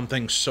apart for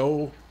something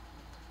so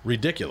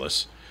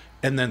ridiculous,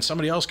 and then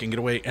somebody else can get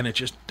away, and it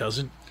just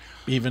doesn't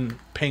even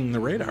ping the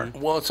radar.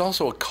 Well, it's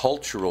also a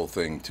cultural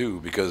thing,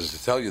 too, because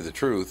to tell you the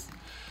truth,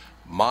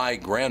 my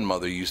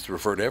grandmother used to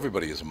refer to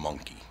everybody as a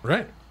monkey.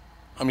 Right.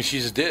 I mean, she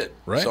just did.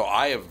 Right. So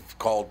I have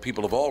called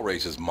people of all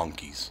races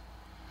monkeys.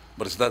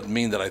 But it doesn't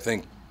mean that I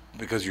think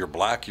because you're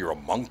black, you're a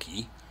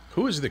monkey.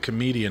 Who was the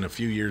comedian a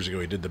few years ago?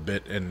 He did the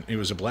bit, and he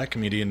was a black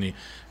comedian.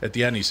 At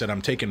the end, he said,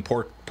 "I'm taking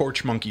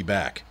Porch Monkey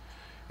back."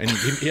 And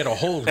he had a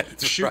whole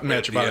shooting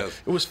match about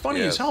it. It was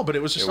funny as hell, but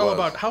it was just all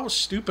about how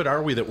stupid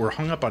are we that we're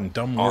hung up on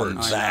dumb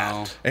words.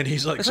 That. And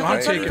he's like, it's so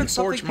like, I'm taking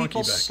Porch Monkey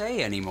people back.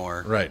 Say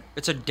anymore. Right.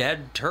 It's a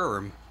dead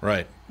term.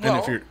 Right. Well,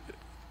 and if you're...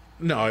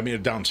 No, I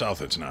mean, down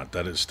south it's not.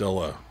 That is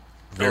still a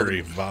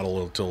very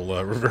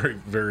volatile, very,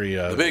 very...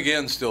 the Big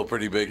N's still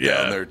pretty big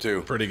down there,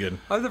 too. Pretty good.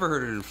 I've never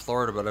heard it in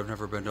Florida, but I've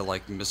never been to,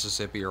 like,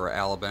 Mississippi or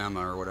Alabama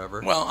or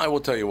whatever. Well, I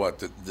will tell you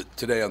what.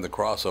 Today on the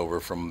crossover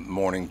from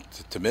morning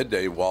to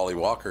midday, Wally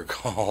Walker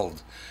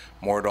called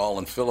Mordall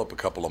and Phillip a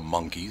couple of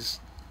monkeys.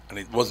 And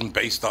it wasn't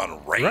based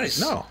on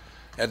race. Right, no.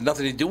 It had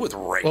nothing to do with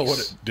race. Well,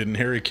 didn't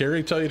Harry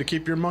Carey tell you to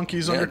keep your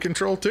monkeys under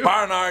control, too?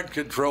 Barnard,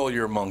 control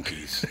your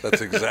monkeys.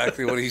 That's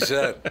exactly what he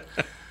said.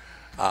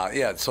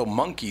 So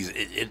monkeys,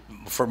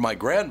 for my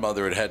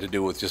grandmother, it had to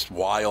do with just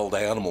wild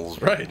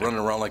animals running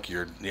around like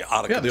you're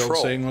out of control. Yeah, the old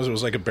saying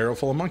was like a barrel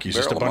full of monkeys,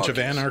 just a bunch of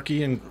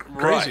anarchy and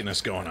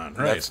craziness going on.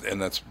 Right.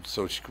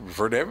 So she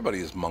referred to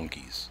everybody as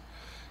monkeys.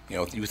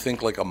 You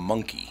think like a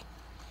monkey.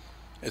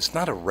 It's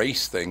not a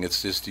race thing.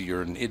 It's just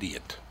you're an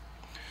idiot.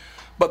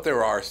 But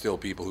there are still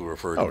people who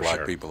refer to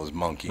black people as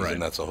monkeys,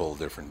 and that's a whole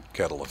different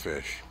kettle of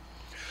fish.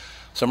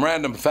 Some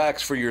random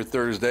facts for your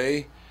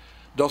Thursday.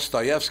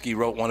 Dostoevsky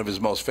wrote one of his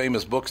most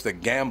famous books, The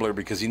Gambler,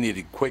 because he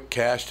needed quick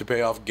cash to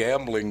pay off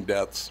gambling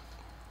debts.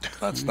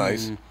 That's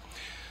nice.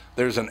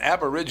 There's an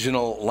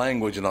Aboriginal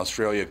language in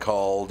Australia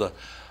called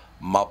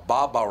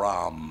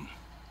Mbabaram.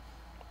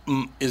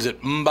 Is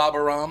it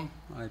Mbabaram?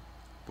 I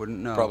wouldn't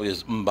know. Probably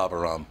is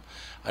Mbabaram.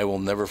 I will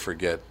never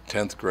forget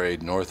 10th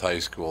grade, North High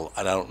School.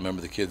 I don't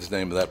remember the kid's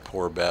name of that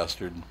poor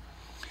bastard.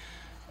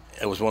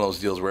 It was one of those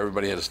deals where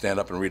everybody had to stand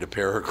up and read a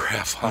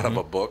paragraph out of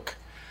a book.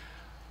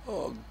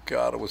 Oh,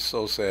 God, it was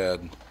so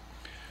sad.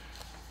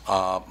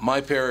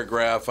 My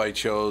paragraph I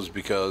chose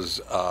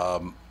because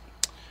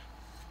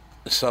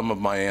some of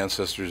my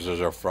ancestors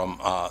are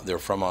from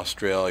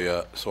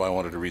Australia, so I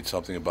wanted to read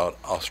something about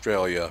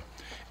Australia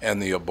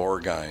and the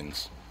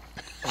Aborigines.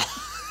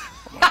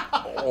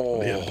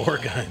 The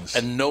Aborigines.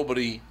 And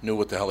nobody knew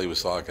what the hell he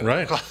was talking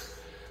about. Right.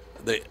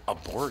 The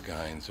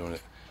Aborigines. And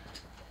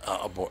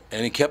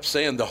he kept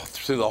saying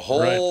through the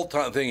whole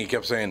thing, he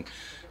kept saying,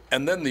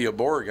 and then the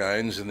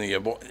Aborigines, and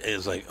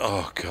it's like,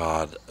 oh,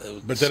 God.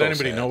 But did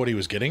anybody know what he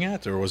was getting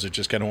at, or was it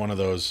just kind of one of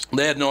those?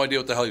 They had no idea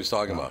what the hell he was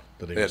talking about.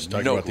 But he was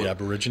talking about the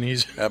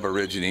Aborigines?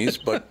 Aborigines,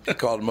 but he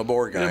called them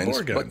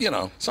Aborigines. But,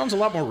 sounds a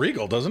lot more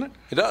regal, doesn't it?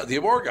 It does, the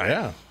Aborigines.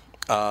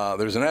 Yeah.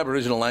 There's an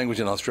Aboriginal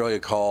language in Australia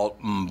called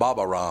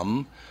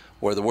Mbabaram,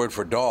 where the word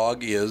for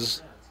dog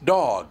is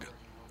dog.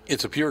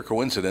 It's a pure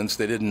coincidence.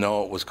 They didn't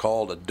know it was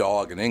called a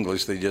dog in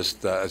English. They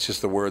just it's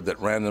just the word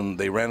that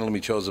they randomly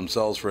chose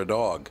themselves for a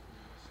dog.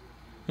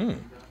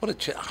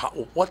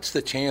 What's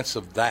the chance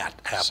of that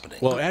happening?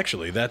 Well,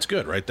 actually, that's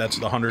good, right? That's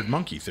the 100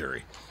 monkey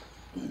theory.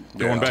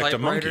 Going back to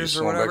monkeys.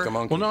 Or whatever?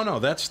 Well, no,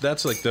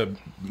 that's like the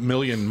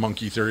million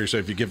monkey theory. So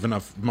if you give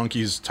enough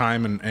monkeys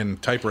time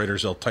and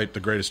typewriters, they'll type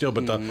the greatest deal.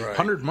 But the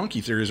 100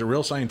 monkey theory is a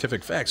real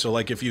scientific fact. So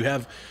like if you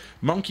have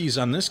monkeys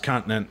on this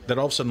continent that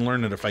all of a sudden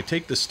learn that if I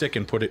take the stick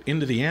and put it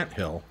into the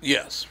anthill,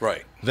 yes,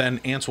 right, then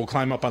ants will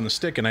climb up on the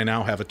stick, and I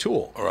now have a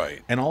tool.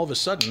 Right. And all of a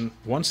sudden,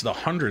 once the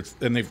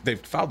 100th, and they've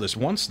found this,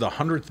 once the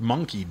 100th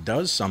monkey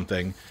does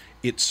something,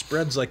 it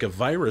spreads like a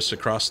virus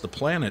across the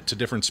planet to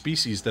different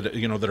species that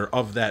that are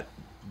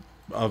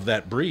of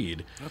that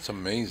breed. That's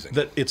amazing.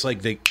 That it's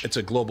like it's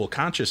a global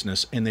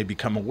consciousness, and they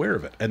become aware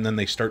of it, and then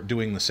they start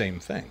doing the same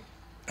thing.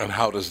 And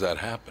how does that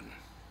happen?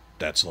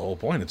 That's the whole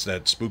point. It's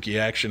that spooky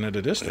action at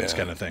a distance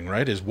kind of thing,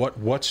 right? Is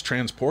what's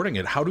transporting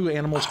it? How do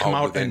animals come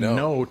out and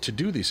know to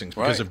do these things?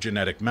 Because of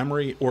genetic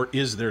memory, or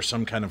is there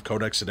some kind of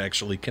codex that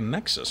actually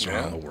connects us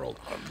around the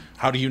world?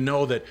 How do you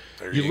know that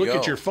you look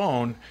at your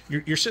phone,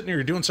 you're sitting there,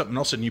 you're doing something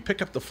else, and you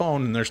pick up the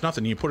phone and there's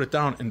nothing, you put it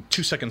down, and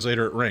 2 seconds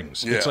later it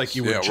rings. Yes. It's like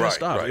you were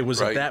just off. It was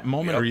at that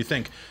moment where you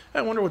think,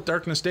 I wonder what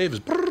Darkness Dave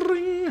is,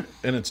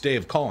 and it's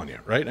Dave calling you,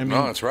 right? I mean,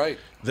 no, that's right.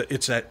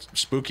 It's that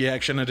spooky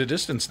action at a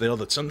distance, Dale,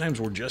 that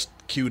sometimes we're just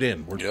cued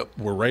in.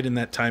 We're right in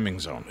that timing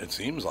zone. It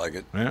seems like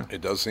it. Yeah.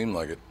 It does seem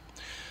like it.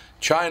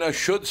 China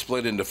should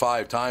split into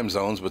 5 time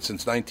zones, but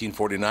since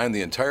 1949,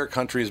 the entire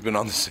country has been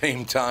on the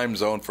same time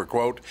zone for,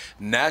 quote,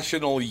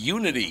 national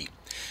unity.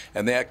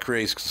 And that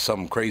creates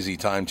some crazy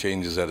time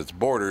changes at its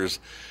borders.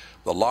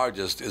 The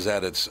largest is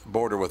at its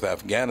border with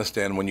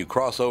Afghanistan. When you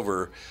cross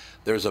over,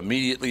 there's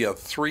immediately a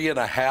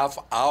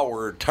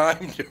 3.5-hour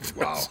time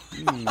difference.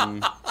 Wow.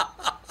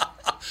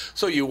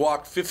 So you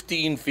walk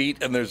 15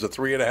 feet, and there's a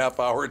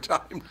 3.5-hour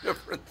time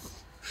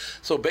difference.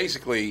 So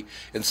basically,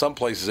 in some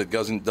places it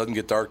doesn't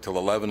get dark till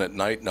 11 at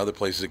night. In other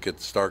places it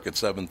gets dark at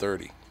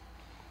 7:30.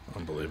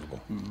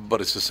 Unbelievable.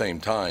 But it's the same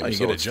time. You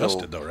get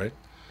adjusted, though, right?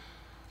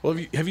 Well,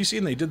 have you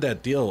seen they did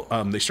that deal?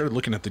 They started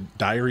looking at the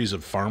diaries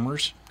of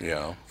farmers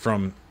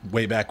from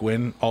way back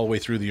when, all the way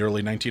through the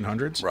early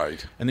 1900s.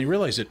 Right. And they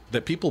realized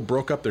that people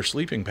broke up their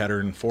sleeping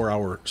pattern in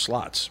 4-hour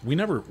slots. We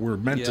never were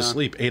meant to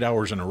sleep 8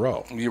 hours in a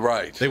row. You're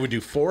right. They would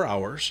do 4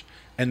 hours,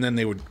 and then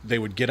they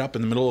would get up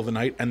in the middle of the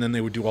night, and then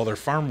they would do all their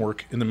farm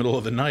work in the middle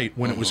of the night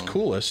when it was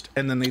coolest,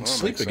 and then they'd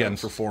sleep again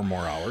for 4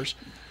 more hours.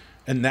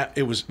 And that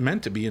it was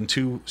meant to be in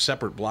 2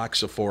 separate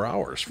blocks of 4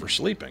 hours for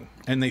sleeping.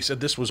 And they said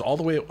this was all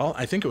the way,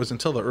 I think it was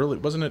until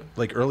wasn't it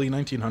like early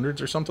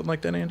 1900s or something like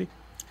that, Andy?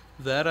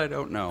 That I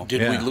don't know.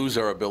 Did we lose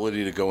our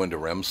ability to go into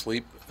REM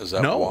sleep? Is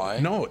that why?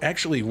 No,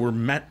 actually we're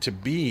meant to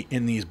be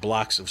in these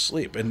blocks of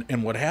sleep.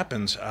 And what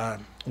happens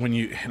when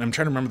you, and I'm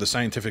trying to remember the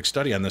scientific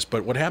study on this,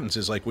 but what happens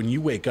is like when you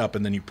wake up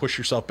and then you push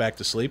yourself back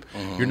to sleep,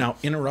 you're now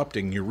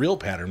interrupting your real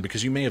pattern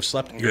because you may have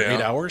slept your 8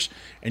 hours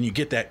and you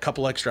get that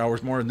couple extra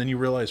hours more and then you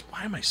realize,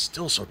 why am I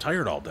still so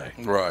tired all day?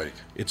 Right.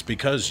 It's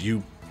because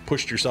you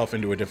pushed yourself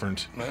into a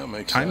different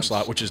time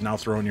slot, which is now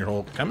throwing your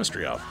whole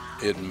chemistry out.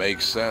 It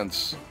makes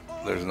sense.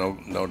 There's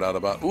no doubt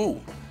about it.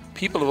 Ooh,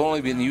 people have only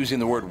been using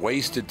the word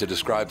wasted to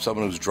describe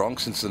someone who's drunk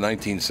since the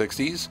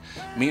 1960s.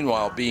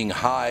 Meanwhile, being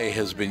high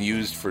has been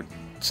used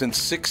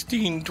since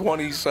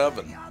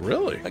 1627.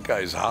 Really? That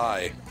guy's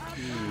high.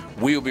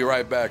 We'll be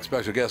right back.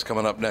 Special guest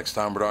coming up next,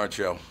 Tom Bernard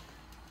Show.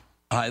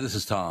 Hi, this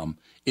is Tom.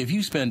 If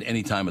you spend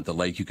any time at the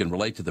lake, you can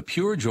relate to the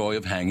pure joy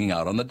of hanging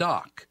out on the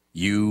dock.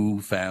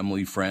 You,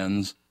 family,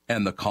 friends,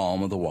 and the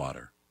calm of the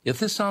water. If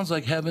this sounds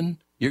like heaven,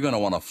 you're going to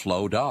want a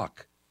Flow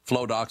dock.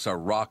 Flow docks are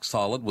rock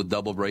solid with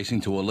double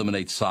bracing to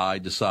eliminate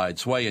side-to-side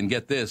sway. And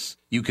get this,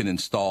 you can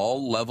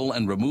install, level,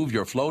 and remove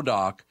your Flow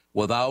dock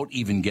without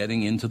even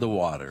getting into the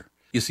water.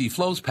 You see,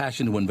 Flow's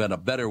passion to invent a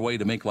better way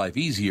to make life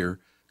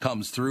easier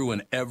comes through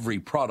in every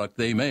product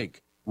they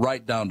make,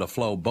 right down to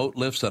Flow boat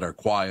lifts that are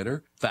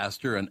quieter,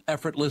 faster, and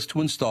effortless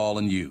to install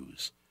and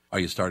use. Are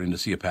you starting to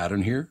see a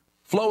pattern here?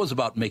 Flow is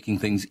about making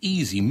things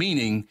easy,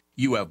 meaning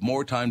you have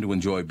more time to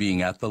enjoy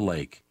being at the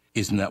lake.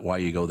 Isn't that why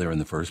you go there in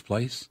the first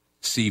place?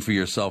 See for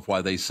yourself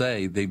why they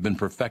say they've been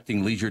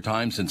perfecting leisure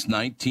time since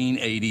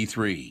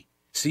 1983.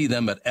 See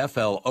them at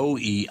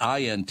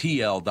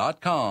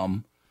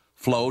FLOEINTL.com.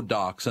 Flow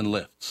Docks and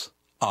Lifts.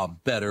 A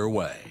better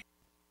way.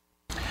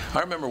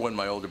 I remember when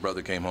my older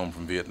brother came home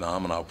from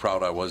Vietnam and how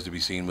proud I was to be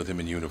seen with him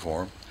in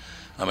uniform.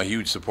 I'm a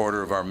huge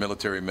supporter of our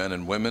military men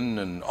and women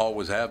and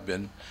always have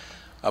been.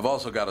 I've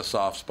also got a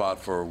soft spot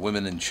for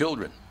women and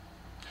children.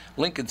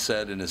 Lincoln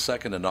said in his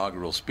second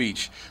inaugural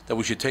speech that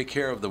we should take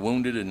care of the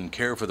wounded and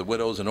care for the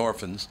widows and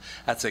orphans.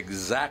 That's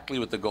exactly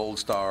what the Gold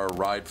Star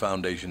Ride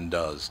Foundation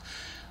does.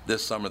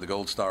 This summer, the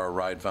Gold Star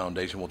Ride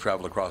Foundation will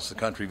travel across the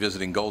country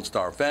visiting Gold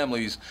Star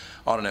families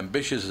on an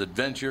ambitious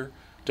adventure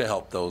to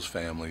help those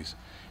families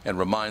and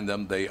remind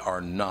them they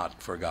are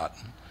not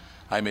forgotten.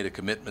 I made a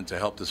commitment to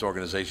help this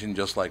organization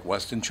just like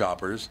Weston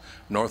Choppers,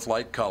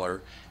 Northlight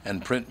Color,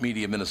 and Print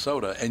Media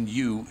Minnesota, and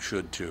you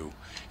should too.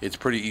 It's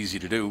pretty easy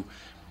to do.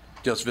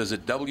 Just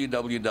visit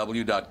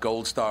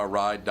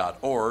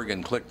www.goldstarride.org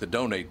and click the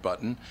donate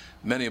button.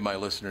 Many of my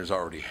listeners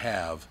already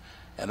have.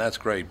 And that's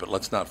great, but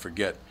let's not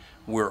forget,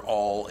 we're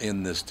all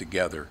in this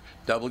together.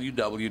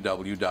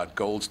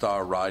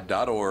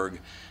 www.goldstarride.org.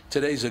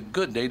 Today's a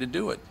good day to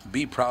do it.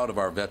 Be proud of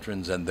our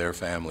veterans and their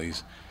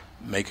families.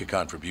 Make a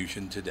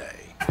contribution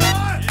today.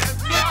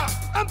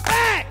 I'm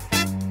back!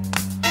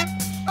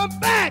 I'm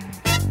back!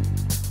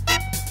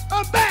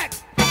 I'm back!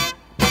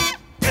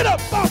 Get up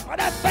off of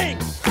that thing!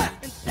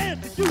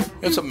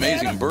 It's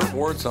amazing. Burt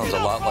Ward sounds a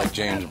lot like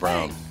James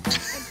Brown.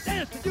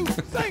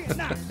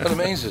 That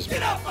amazes me.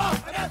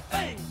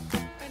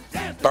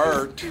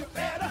 Burt.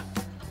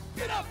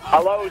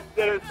 Hello,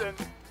 citizen.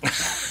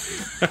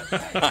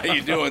 How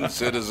you doing,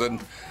 citizen?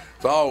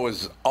 It's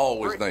always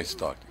nice to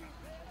talk to you.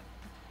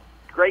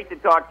 Great to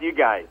talk to you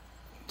guys.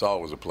 It's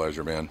always a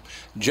pleasure, man.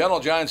 Gentle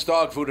Giants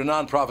Dog Food, a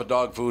nonprofit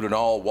dog food in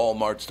all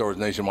Walmart stores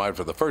nationwide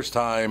for the first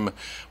time.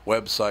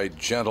 Website,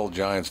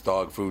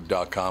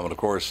 gentlegiantsdogfood.com. And, of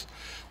course,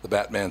 the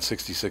Batman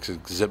 66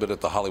 exhibit at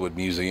the Hollywood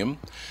Museum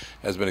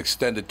has been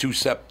extended to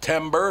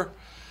September.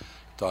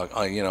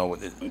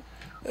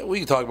 We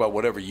can talk about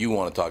whatever you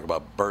want to talk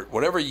about, Bert.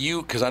 Whatever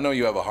you, because I know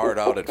you have a heart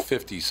out at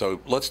 50, so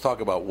let's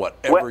talk about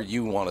whatever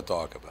you want to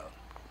talk about.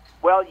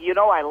 Well,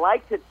 I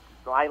like to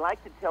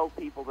tell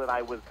people that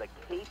I was the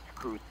Capes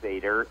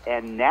Crusader,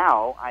 and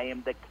now I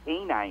am the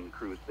Canine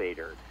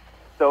Crusader.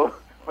 So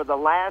for the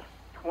last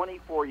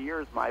 24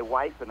 years, my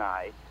wife and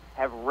I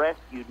have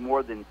rescued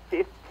more than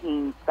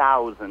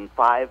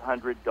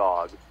 15,500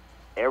 dogs,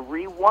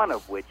 every one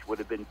of which would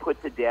have been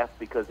put to death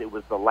because it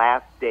was the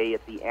last day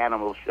at the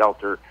animal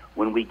shelter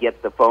when we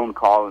get the phone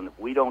call, and if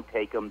we don't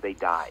take them, they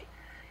die.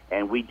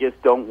 And we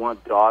just don't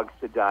want dogs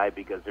to die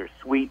because they're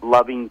sweet,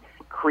 loving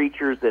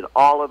creatures that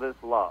all of us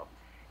love.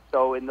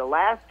 So in the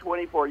last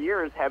 24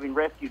 years, having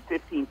rescued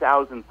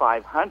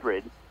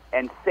 15,500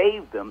 and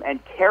saved them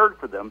and cared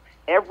for them,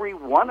 every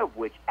one of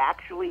which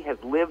actually has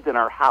lived in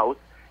our house.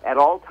 At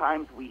all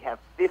times, we have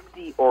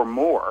 50 or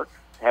more.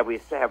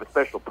 We have a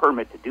special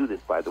permit to do this,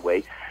 by the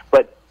way.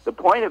 But the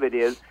point of it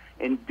is,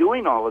 in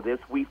doing all of this,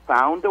 we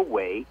found a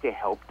way to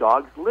help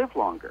dogs live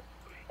longer.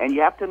 And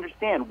you have to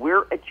understand,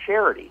 we're a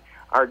charity.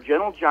 Our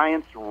Gentle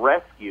Giants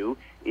Rescue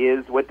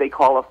is what they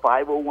call a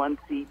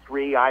 501c3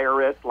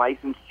 IRS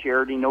licensed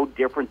charity, no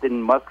different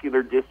than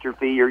Muscular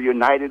Dystrophy or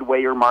United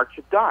Way or March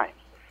of Dimes.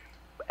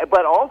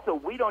 But also,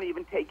 we don't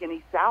even take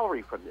any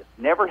salary from this.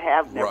 Never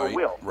have, never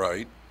will.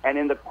 Right. And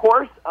in the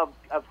course of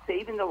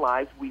saving their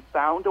lives, we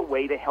found a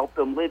way to help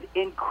them live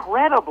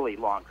incredibly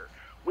longer.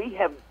 We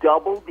have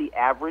doubled the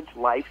average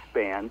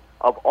lifespan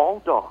of all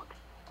dogs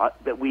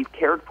that we've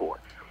cared for.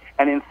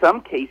 And in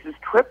some cases,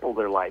 triple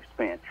their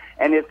lifespan.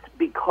 And it's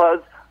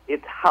because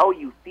it's how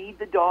you feed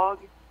the dog,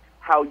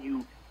 how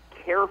you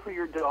care for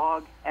your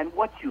dog, and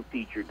what you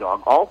feed your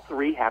dog. All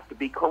three have to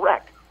be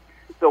correct.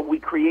 So we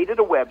created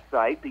a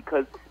website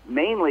because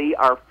mainly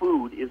our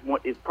food is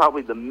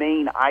probably the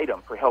main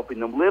item for helping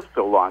them live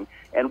so long.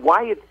 And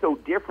why it's so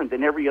different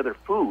than every other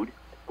food,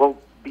 well,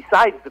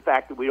 besides the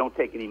fact that we don't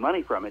take any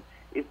money from it,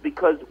 is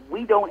because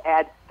we don't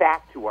add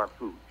fat to our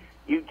food.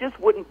 You just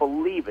wouldn't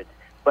believe it,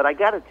 but I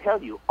got to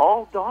tell you,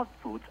 all dog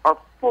foods are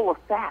full of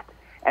fat,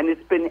 and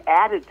it's been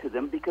added to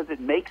them because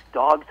it makes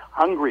dogs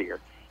hungrier,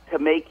 to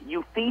make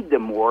you feed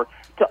them more,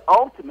 to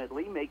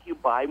ultimately make you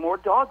buy more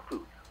dog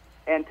food.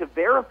 And to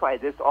verify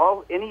this,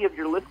 all any of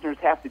your listeners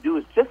have to do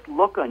is just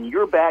look on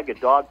your bag of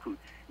dog food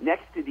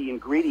next to the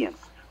ingredients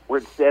where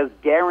it says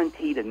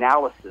guaranteed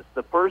analysis.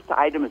 The first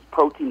item is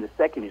protein, the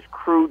second is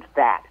crude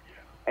fat.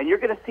 And you're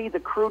going to see the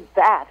crude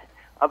fat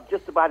of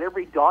just about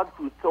every dog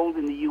food sold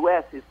in the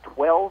U.S. is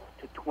 12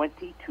 to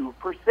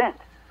 22%.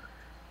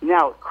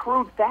 Now,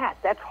 crude fat,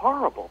 that's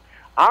horrible.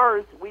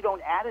 Ours, we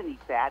don't add any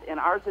fat, and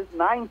ours is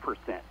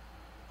 9%.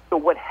 So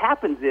what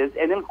happens is,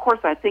 and then of course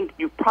I think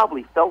you've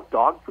probably felt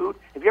dog food.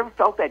 Have you ever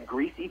felt that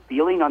greasy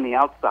feeling on the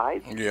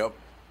outside? Yep.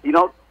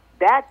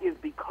 That is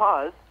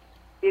because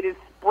it is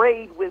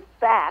sprayed with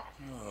fat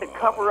to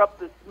cover up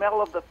the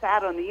smell of the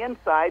fat on the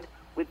inside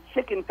with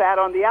chicken fat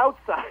on the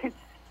outside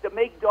to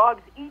make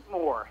dogs eat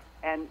more.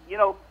 And,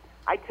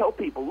 I tell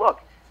people, look,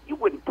 you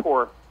wouldn't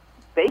pour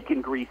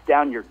bacon grease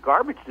down your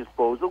garbage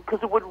disposal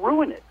because it would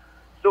ruin it.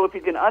 So if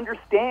you can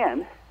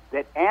understand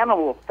that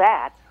animal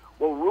fat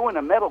will ruin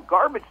a metal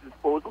garbage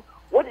disposal,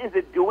 what is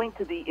it doing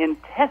to the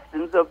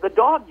intestines of the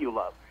dog you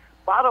love?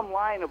 Bottom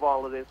line of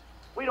all of this,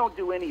 we don't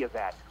do any of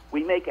that.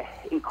 We make an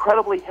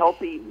incredibly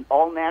healthy,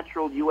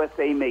 all-natural,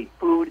 USA-made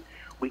food.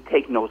 We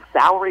take no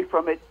salary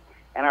from it,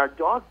 and our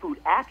dog food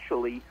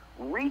actually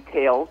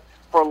retails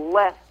for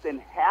less than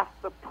half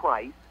the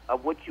price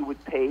of what you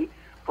would pay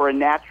for a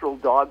natural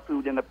dog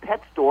food in a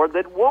pet store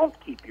that won't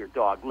keep your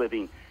dog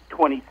living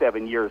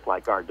 27 years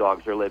like our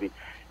dogs are living.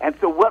 And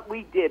so what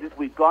we did is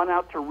we've gone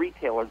out to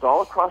retailers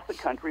all across the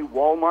country,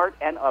 Walmart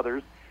and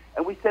others,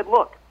 and we said,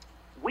 look,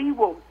 we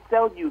will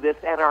sell you this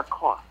at our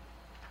cost.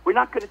 We're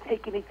not going to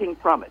take anything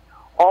from it.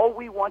 All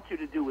we want you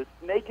to do is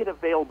make it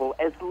available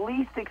as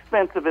least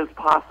expensive as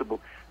possible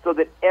so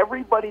that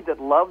everybody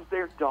that loves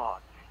their dog,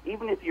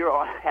 even if you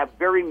have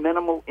very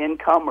minimal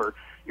income or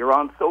you're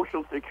on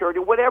Social Security,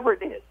 whatever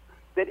it is,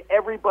 that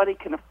everybody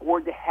can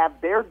afford to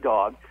have their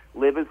dog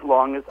live as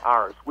long as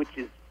ours, which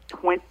is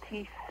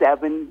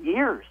 27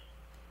 years.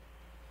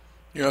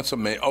 You know, it's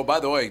amazing. Oh, by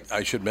the way,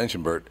 I should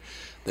mention, Bert,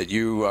 that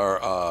you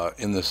are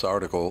in this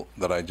article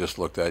that I just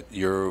looked at.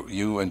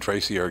 You and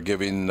Tracy are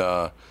given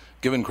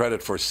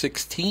credit for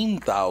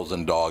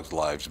 16,000 dogs'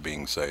 lives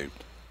being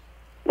saved.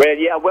 Well,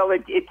 yeah,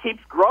 it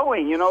keeps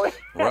growing, you know,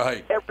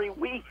 right. every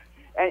week.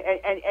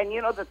 And,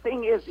 you know, the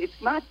thing is,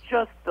 it's not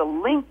just the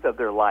length of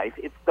their life,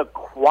 it's the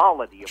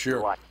quality of their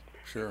life.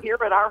 Sure. Here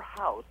at our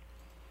house,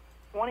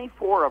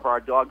 24 of our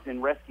dogs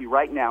in rescue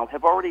right now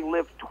have already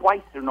lived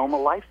twice their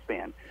normal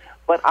lifespan.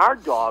 But our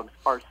dogs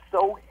are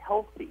so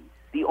healthy.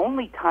 The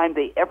only time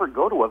they ever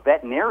go to a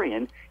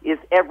veterinarian is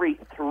every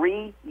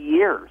 3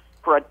 years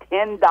for a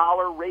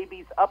 $10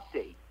 rabies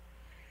update.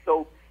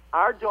 So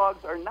our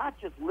dogs are not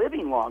just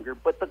living longer,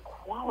 but the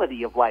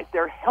quality of life.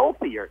 They're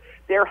healthier.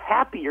 They're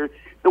happier.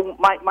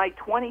 My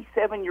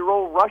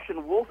 27-year-old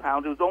Russian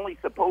wolfhound, who's only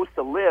supposed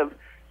to live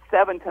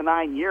 7 to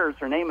 9 years,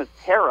 her name is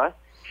Tara,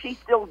 she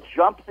still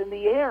jumps in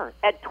the air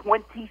at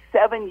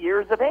 27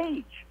 years of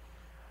age.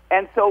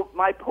 And so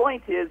my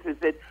point is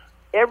that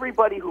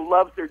everybody who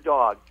loves their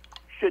dog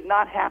should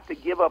not have to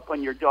give up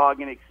on your dog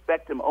and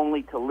expect them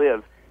only to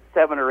live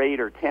 7 or 8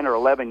 or 10 or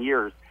 11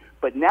 years.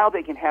 But now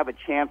they can have a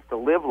chance to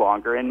live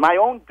longer. And my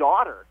own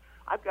daughter,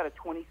 I've got a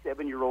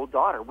 27-year-old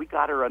daughter. We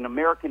got her an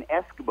American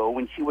Eskimo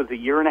when she was a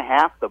year and a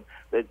half.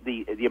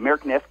 The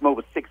American Eskimo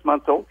was 6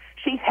 months old.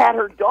 She's had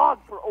her dog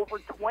for over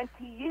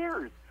 20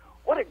 years.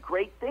 What a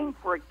great thing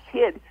for a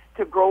kid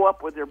to grow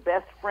up with their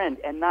best friend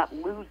and not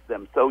lose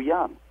them so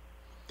young.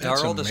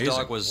 Our oldest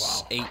amazing. dog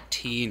was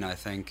 18, I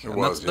think.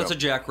 That's a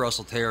Jack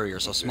Russell Terrier,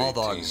 so small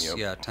 18, dogs,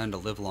 tend to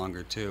live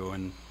longer, too.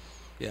 And,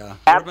 yeah, it would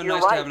have been You're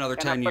nice right. to have another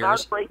 10 But our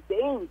years. Great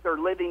Danes are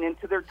living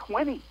into their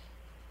 20s.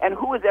 And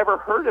who has ever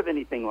heard of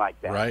anything like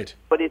that? Right.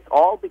 But it's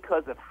all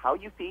because of how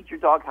you feed your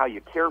dog, how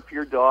you care for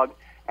your dog,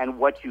 and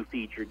what you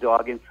feed your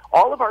dog. And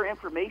all of our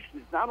information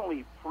is not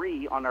only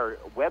free on our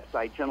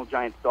website,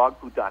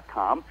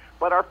 GentleGiantsDogFood.com,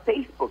 but our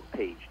Facebook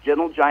page,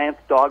 Gentle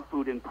Giants Dog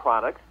Food and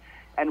Products.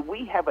 And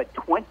we have a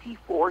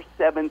 24/7,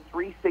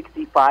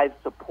 365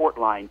 support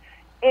line.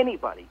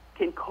 Anybody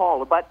can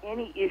call about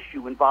any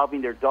issue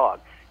involving their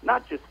dog,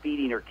 not just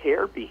feeding or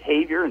care,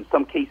 behavior, in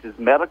some cases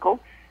medical.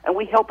 And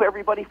we help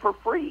everybody for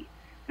free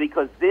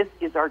because this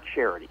is our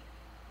charity.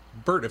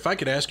 Bert, if I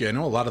could ask you, I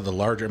know a lot of the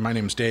larger, my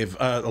name's Dave,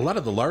 a lot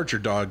of the larger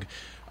dog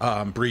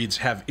breeds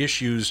have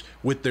issues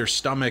with their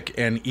stomach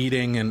and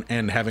eating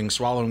and having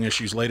swallowing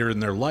issues later in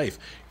their life.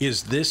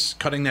 Is this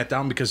cutting that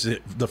down because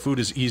the food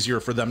is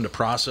easier for them to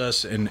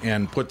process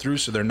and put through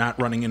so they're not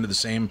running into the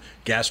same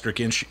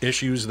gastric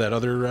issues that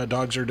other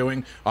dogs are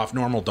doing off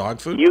normal dog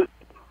food? You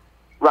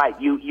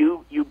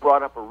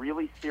brought up a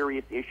really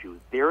serious issue.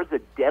 There is a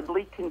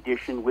deadly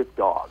condition with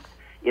dogs.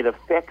 It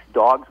affects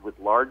dogs with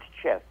large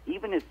chests,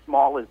 even as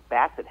small as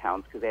basset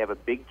hounds because they have a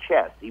big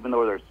chest, even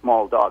though they're a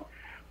small dog.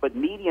 But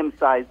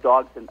medium-sized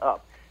dogs and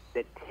up,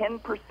 that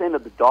 10%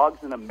 of the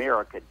dogs in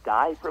America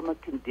die from a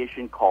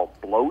condition called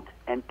bloat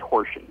and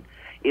torsion.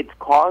 It's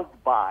caused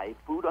by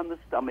food on the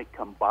stomach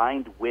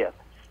combined with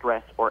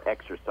stress or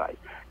exercise.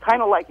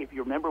 Kind of like if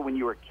you remember when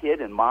you were a kid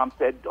and mom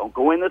said, don't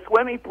go in the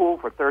swimming pool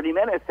for 30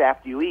 minutes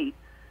after you eat.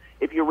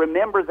 If you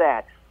remember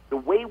that, the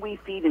way we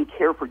feed and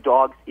care for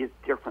dogs is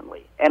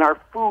differently. And our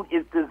food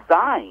is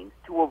designed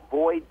to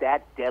avoid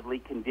that deadly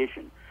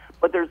condition.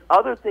 But there's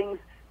other things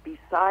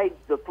besides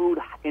the food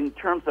in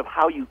terms of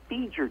how you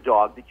feed your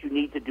dog that you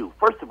need to do.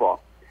 First of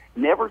all,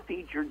 never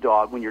feed your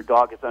dog when your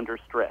dog is under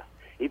stress.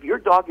 If your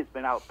dog has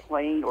been out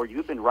playing or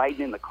you've been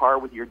riding in the car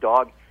with your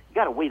dog, you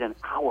got to wait an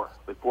hour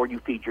before you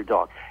feed your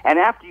dog. And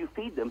after you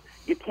feed them,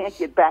 you can't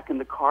get back in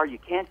the car. You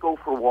can't go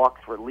for walks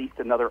for at least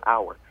another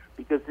hour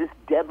because this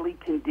deadly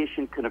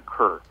condition can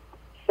occur.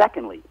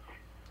 Secondly,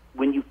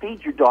 when you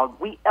feed your dog,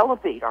 we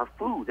elevate our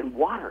food and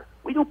water.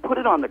 We don't put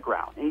it on the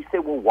ground. And you say,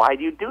 well, why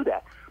do you do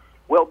that?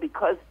 Well,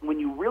 because when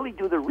you really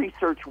do the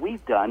research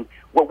we've done,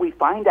 what we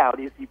find out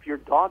is if your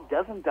dog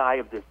doesn't die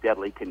of this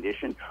deadly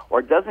condition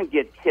or doesn't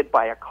get hit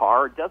by a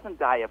car or doesn't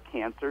die of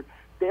cancer,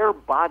 their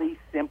bodies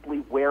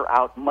simply wear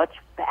out much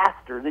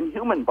faster than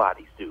human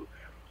bodies do.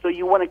 So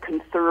you want to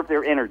conserve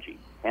their energy.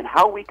 And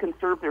how we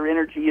conserve their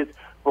energy is,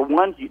 for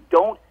one, you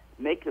don't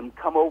make them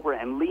come over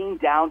and lean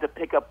down to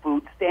pick up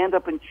food, stand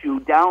up and chew,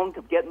 down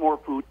to get more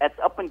food. That's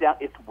up and down.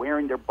 It's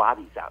wearing their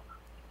bodies out.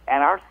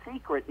 And our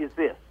secret is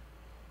this.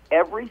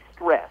 Every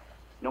stress,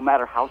 no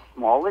matter how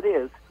small it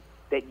is,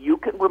 that you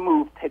can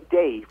remove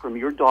today from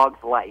your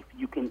dog's life,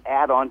 you can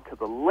add on to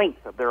the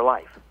length of their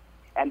life.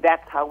 And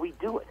that's how we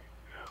do it.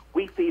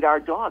 We feed our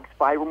dogs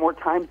 5 or more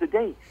times a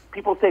day.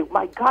 People say,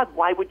 my God,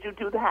 why would you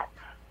do that?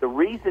 The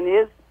reason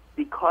is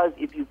because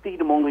if you feed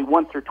them only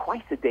once or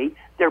twice a day,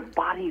 their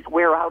bodies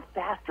wear out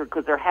faster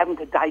because they're having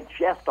to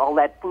digest all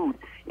that food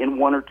in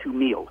 1 or 2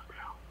 meals.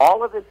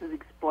 All of this is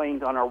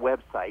explained on our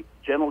website,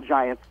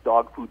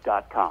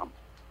 GentleGiantsDogFood.com.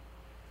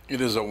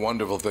 It is a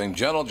wonderful thing.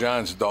 Gentle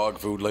Giants Dog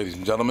Food, ladies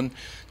and gentlemen.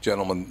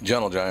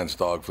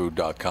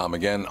 GentleGiantsDogFood.com.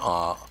 Again,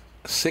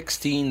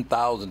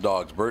 16,000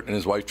 dogs. Bert and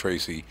his wife,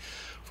 Tracy,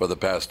 for the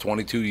past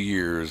 22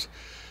 years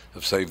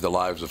have saved the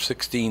lives of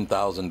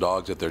 16,000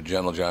 dogs at their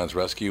Gentle Giants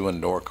Rescue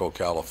in Norco,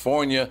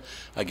 California.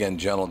 Again,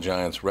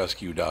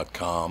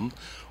 GentleGiantsRescue.com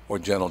or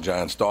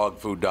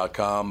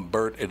GentleGiantsDogFood.com.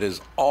 Bert, it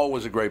is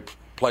always a great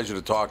pleasure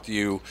to talk to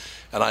you,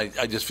 and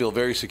I just feel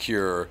very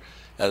secure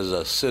as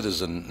a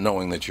citizen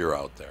knowing that you're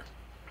out there.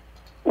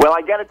 Well,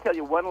 I got to tell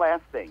you one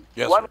last thing.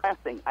 Yes, one sir. last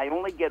thing. I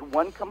only get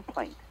one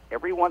complaint.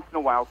 Every once in a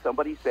while,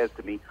 somebody says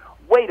to me,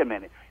 wait a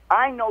minute.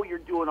 I know you're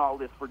doing all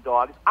this for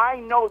dogs. I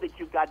know that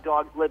you've got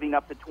dogs living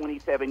up to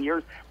 27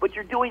 years, but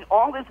you're doing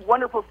all this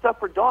wonderful stuff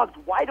for dogs.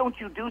 Why don't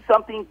you do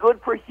something good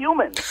for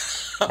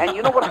humans? And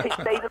you know what I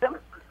say to them?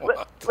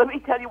 Let me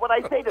tell you what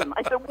I say to them.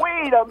 I said,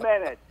 wait a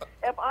minute.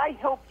 If I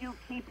help you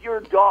keep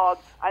your dog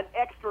an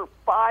extra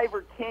 5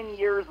 or 10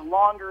 years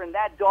longer and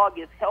that dog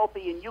is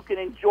healthy and you can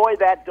enjoy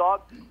that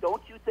dog,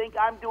 don't you think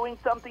I'm doing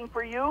something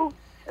for you?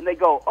 And they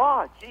go,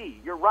 oh,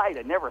 gee, you're right.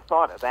 I never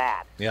thought of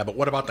that. Yeah, but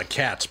what about the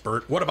cats,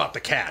 Bert? What about the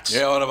cats?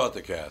 Yeah, what about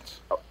the cats?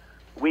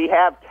 We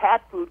have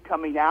cat food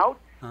coming out.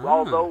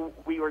 Although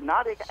we are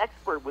not an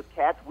expert with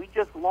cats, we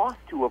just lost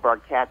 2 of our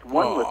cats.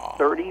 One was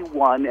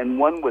 31 and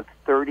one was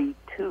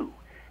 32.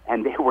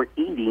 And they were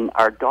eating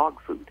our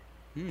dog food.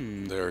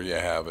 There you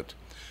have it.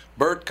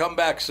 Bert, come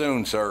back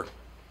soon, sir.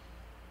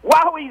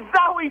 Wowie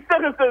zowie,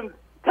 citizens!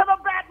 To the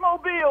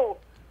Batmobile!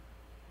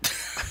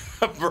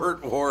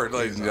 Bert Ward,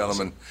 ladies and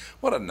gentlemen.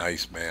 What a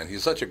nice man.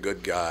 He's such a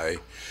good guy.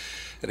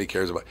 And he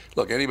cares about...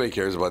 Look, anybody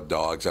cares about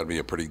dogs, that'd be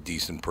a pretty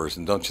decent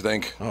person, don't you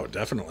think? Oh,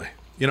 definitely.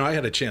 You know, I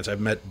had a chance. I've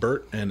met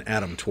Bert and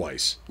Adam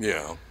twice.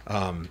 Yeah.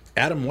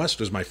 Adam West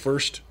was my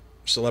first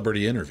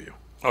celebrity interview.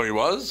 Oh, he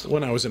was?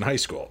 When I was in high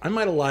school. I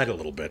might have lied a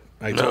little bit.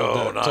 I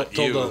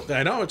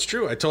know, it's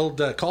true. I called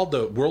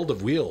the World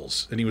of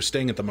Wheels, and he was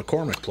staying at the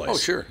McCormick place. Oh,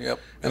 sure, yep.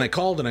 And I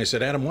called, and I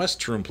said, Adam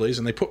West's room, please,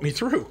 and they put me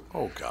through.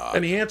 Oh, God.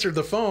 And he answered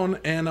the phone,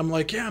 and I'm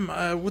like, yeah,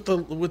 I'm, with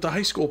the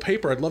high school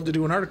paper, I'd love to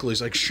do an article.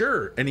 He's like,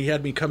 sure. And he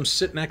had me come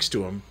sit next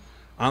to him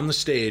on the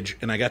stage,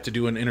 and I got to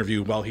do an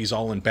interview while he's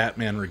all in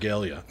Batman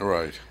regalia.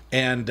 Right.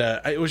 And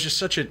it was just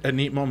such a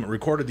neat moment.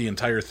 Recorded the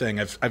entire thing.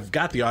 I've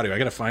got the audio. I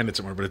got to find it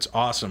somewhere, but it's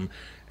awesome.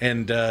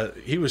 And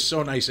he was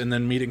so nice. And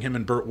then meeting him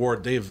and Burt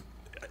Ward, they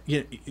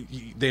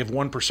have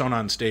one persona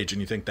on stage, and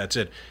you think that's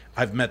it.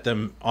 I've met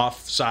them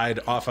off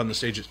on the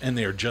stages, and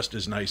they are just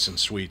as nice and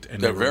sweet.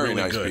 And they're very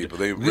really nice good. people.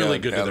 They really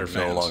good to their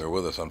fans. No longer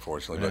with us,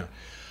 unfortunately. Yeah.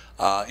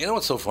 But you know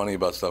what's so funny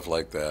about stuff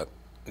like that?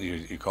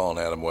 You call an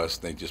Adam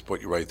West, and they just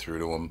put you right through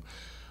to him.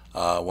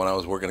 When I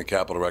was working at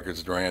Capitol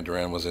Records,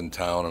 Duran was in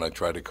town, and I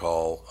tried to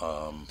call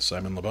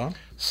Simon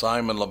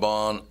Le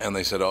Bon, and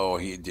they said, "Oh,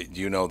 do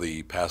you know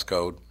the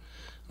passcode?"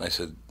 And I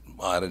said,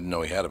 I didn't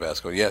know he had a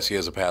passcode. Yes, he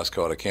has a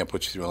passcode. I can't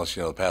put you through unless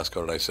you know the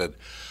passcode. And I said,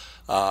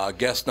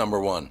 guest number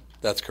 1.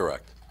 That's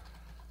correct.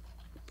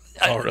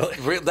 Oh,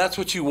 really? That's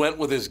what you went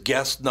with, is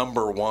guest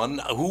number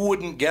 1? Who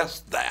wouldn't guess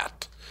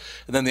that?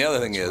 And then the other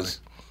thing is,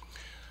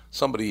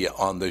 somebody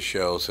on this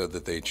show said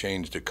that they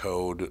changed a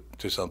code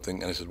to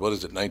something. And I said, what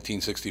is it,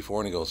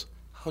 1964? And he goes,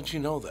 how'd you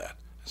know that?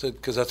 I said,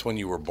 because that's when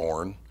you were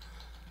born.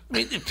 I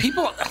mean,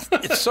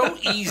 it's so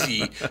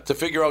easy to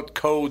figure out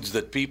codes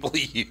that people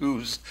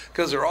use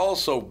because they're all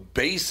so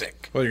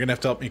basic. Well, you're going to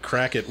have to help me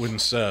crack it when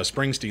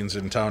Springsteen's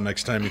in town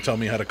next time. You tell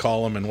me how to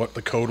call him and what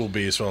the code will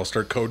be, so I'll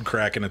start code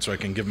cracking it so I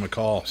can give him a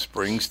call.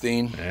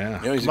 Springsteen?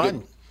 Yeah. You know, he's Come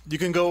on. You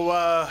can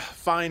go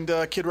find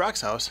Kid Rock's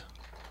house.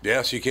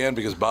 Yes, you can,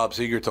 because Bob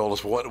Seger told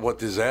us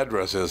what his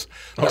address is.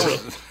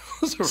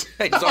 He's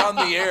on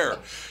the air.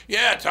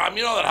 Yeah, Tom,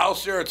 you know that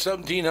house there at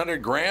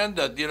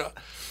 $1,700 you know.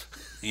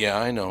 Yeah,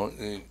 I know.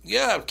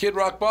 Yeah, Kid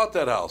Rock bought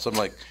that house. I'm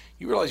like,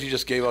 you realize you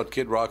just gave out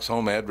Kid Rock's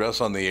home address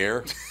on the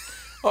air?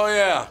 Oh,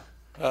 yeah.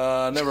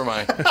 Never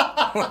mind.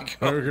 Like,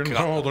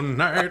 all the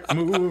night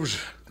moves.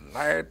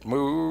 Night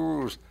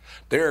moves.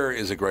 There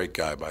is a great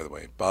guy, by the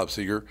way. Bob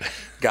Seger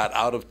got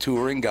out of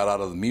touring, got out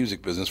of the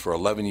music business for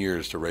 11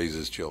 years to raise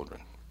his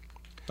children.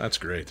 That's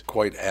great.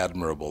 Quite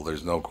admirable.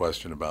 There's no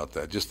question about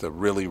that. Just a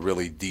really,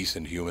 really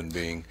decent human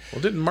being.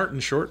 Well, didn't Martin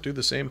Short do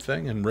the same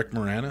thing? And Rick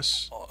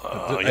Moranis?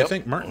 Yep. I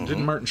think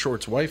didn't Martin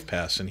Short's wife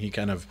pass, and he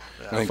kind of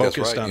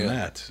focused on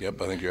that.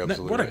 Yep, I think you're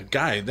absolutely right. What a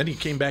guy. Then he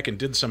came back and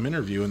did some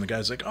interview, and the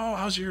guy's like, oh,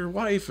 how's your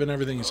wife? And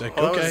everything. He's like,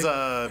 okay.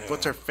 That was,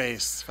 what's her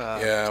face?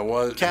 It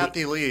was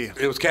Kathy Lee.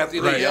 It was Kathy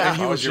Lee. Right. Yeah. And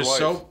he was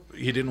just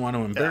he didn't want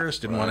to embarrass,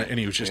 didn't want to, and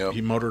he was just,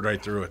 he motored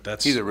right through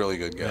it. He's a really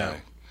good guy. Yeah.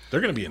 They're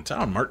going to be in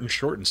town. Martin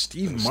Short and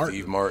Steve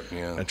Martin.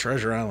 Yeah. At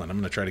Treasure Island. I'm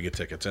going to try to get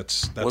tickets.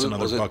 That's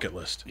another bucket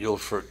list. You'll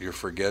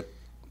forget.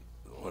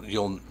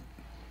 You'll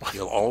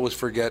always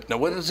forget. Now,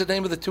 what is the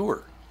name of the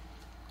tour?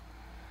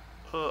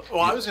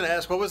 I was going to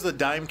ask, what was the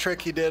dime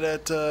trick he did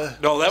at?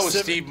 No, that was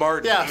Steve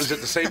Martin. Yeah. It was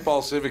at the St.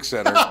 Paul Civic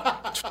Center.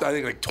 I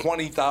think like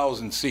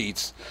 20,000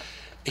 seats.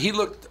 He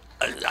looked.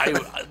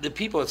 The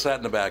people that sat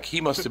in the back. He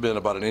must have been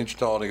about an inch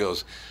tall, and he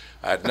goes,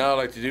 I'd now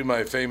like to do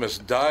my famous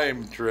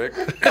dime trick.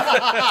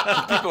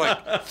 People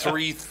like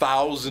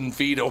 3,000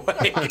 feet away.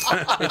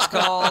 It's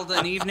called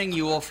An Evening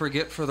You Will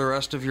Forget for the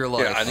Rest of Your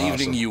Life. Yeah, an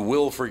evening you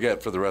will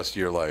forget for the rest of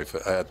your life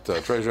at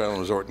Treasure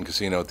Island Resort and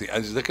Casino.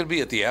 Is that going to be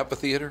at the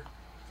amphitheater?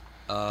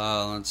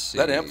 Let's see.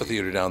 That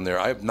amphitheater down there,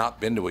 I have not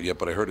been to it yet,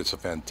 but I heard it's a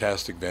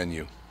fantastic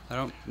venue. I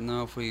don't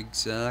know if we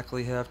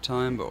exactly have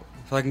time, but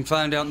if I can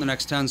find out in the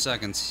next 10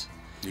 seconds.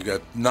 You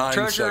got 9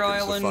 Treasure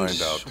seconds Island, to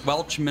find out.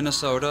 Welch,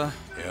 Minnesota.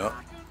 Yeah.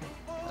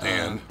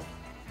 And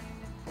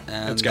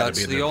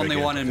that's the only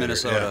one in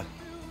Minnesota.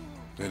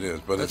 Yeah. It is,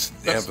 but it's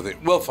amphitheater.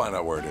 We'll find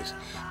out where it is.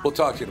 We'll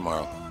talk to you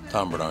tomorrow.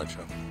 Tom Bernard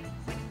Show.